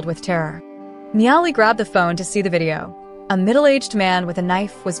filled with terror. Miao Li grabbed the phone to see the video. A middle-aged man with a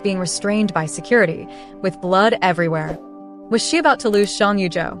knife was being restrained by security, with blood everywhere. Was she about to lose Shang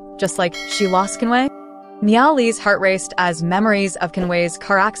Yuzhou, just like she lost Kenwei? Miao Li's heart raced as memories of Kenwei's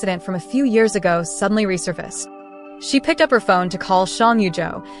car accident from a few years ago suddenly resurfaced. She picked up her phone to call Shang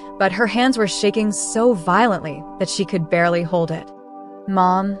Yuzhou, but her hands were shaking so violently that she could barely hold it.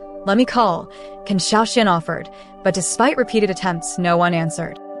 Mom, let me call, Can Xiaoxian offered, but despite repeated attempts, no one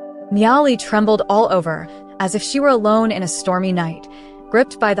answered. Miao Li trembled all over, as if she were alone in a stormy night,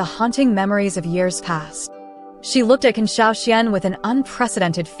 gripped by the haunting memories of years past. She looked at Can Xiaoxian with an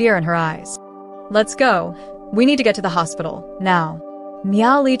unprecedented fear in her eyes. Let's go. We need to get to the hospital, now.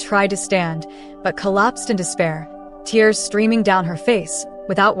 Miao Li tried to stand, but collapsed in despair, tears streaming down her face,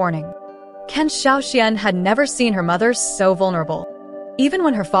 without warning. Can Xiaoxian had never seen her mother so vulnerable. Even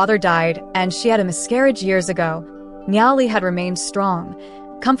when her father died and she had a miscarriage years ago, Miao Li had remained strong,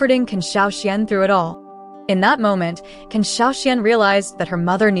 comforting Can Xiaoxian through it all. In that moment, Can Xiaoxian realized that her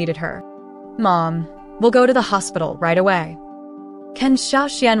mother needed her. Mom, we'll go to the hospital right away. Can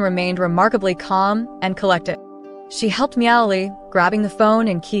Xiaoxian remained remarkably calm and collected. She helped Miao Li, grabbing the phone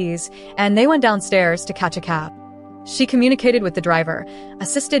and keys, and they went downstairs to catch a cab. She communicated with the driver,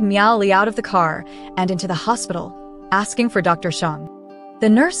 assisted Miao Li out of the car and into the hospital, asking for Dr. Shang. The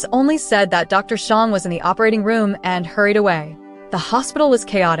nurse only said that Dr. Shang was in the operating room and hurried away. The hospital was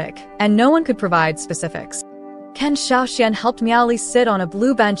chaotic, and no one could provide specifics. Can Xiaoxian helped Miao Li sit on a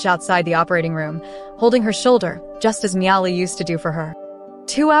blue bench outside the operating room, holding her shoulder, just as Miao Li used to do for her.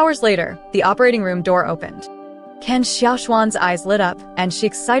 2 hours later, the operating room door opened. Can Xiaoxuan's eyes lit up, and she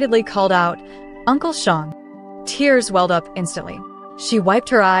excitedly called out, Uncle Shang. Tears welled up instantly. She wiped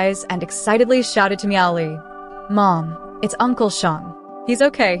her eyes and excitedly shouted to Miao Li, Mom, it's Uncle Shang. He's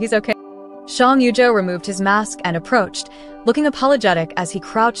okay, he's okay. Shang Yuzhou removed his mask and approached, looking apologetic as he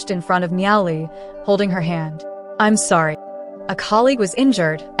crouched in front of Miao Li, holding her hand. I'm sorry. A colleague was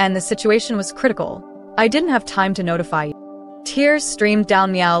injured, and the situation was critical. I didn't have time to notify you. Tears streamed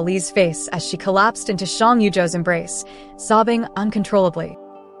down Miao Li's face as she collapsed into Shang Yuzhou's embrace, sobbing uncontrollably.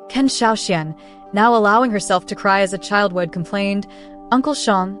 Can Xiaoxian, now allowing herself to cry as a child would, complained, Uncle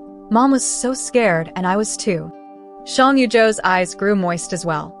Shang, Mom was so scared and I was too. Shang Yuzhou's eyes grew moist as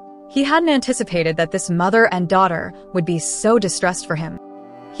well. He hadn't anticipated that this mother and daughter would be so distressed for him.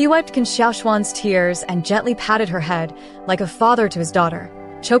 He wiped Can Xiaoxuan's tears and gently patted her head like a father to his daughter,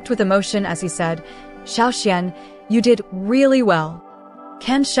 choked with emotion as he said, Xiaoxian, you did really well.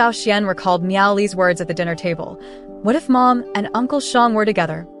 Can Xiaoxian recalled Miao Li's words at the dinner table. What if Mom and Uncle Shang were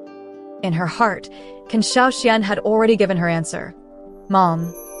together? In her heart, Can Xiaoxian had already given her answer.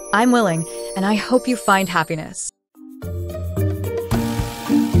 Mom, I'm willing, and I hope you find happiness.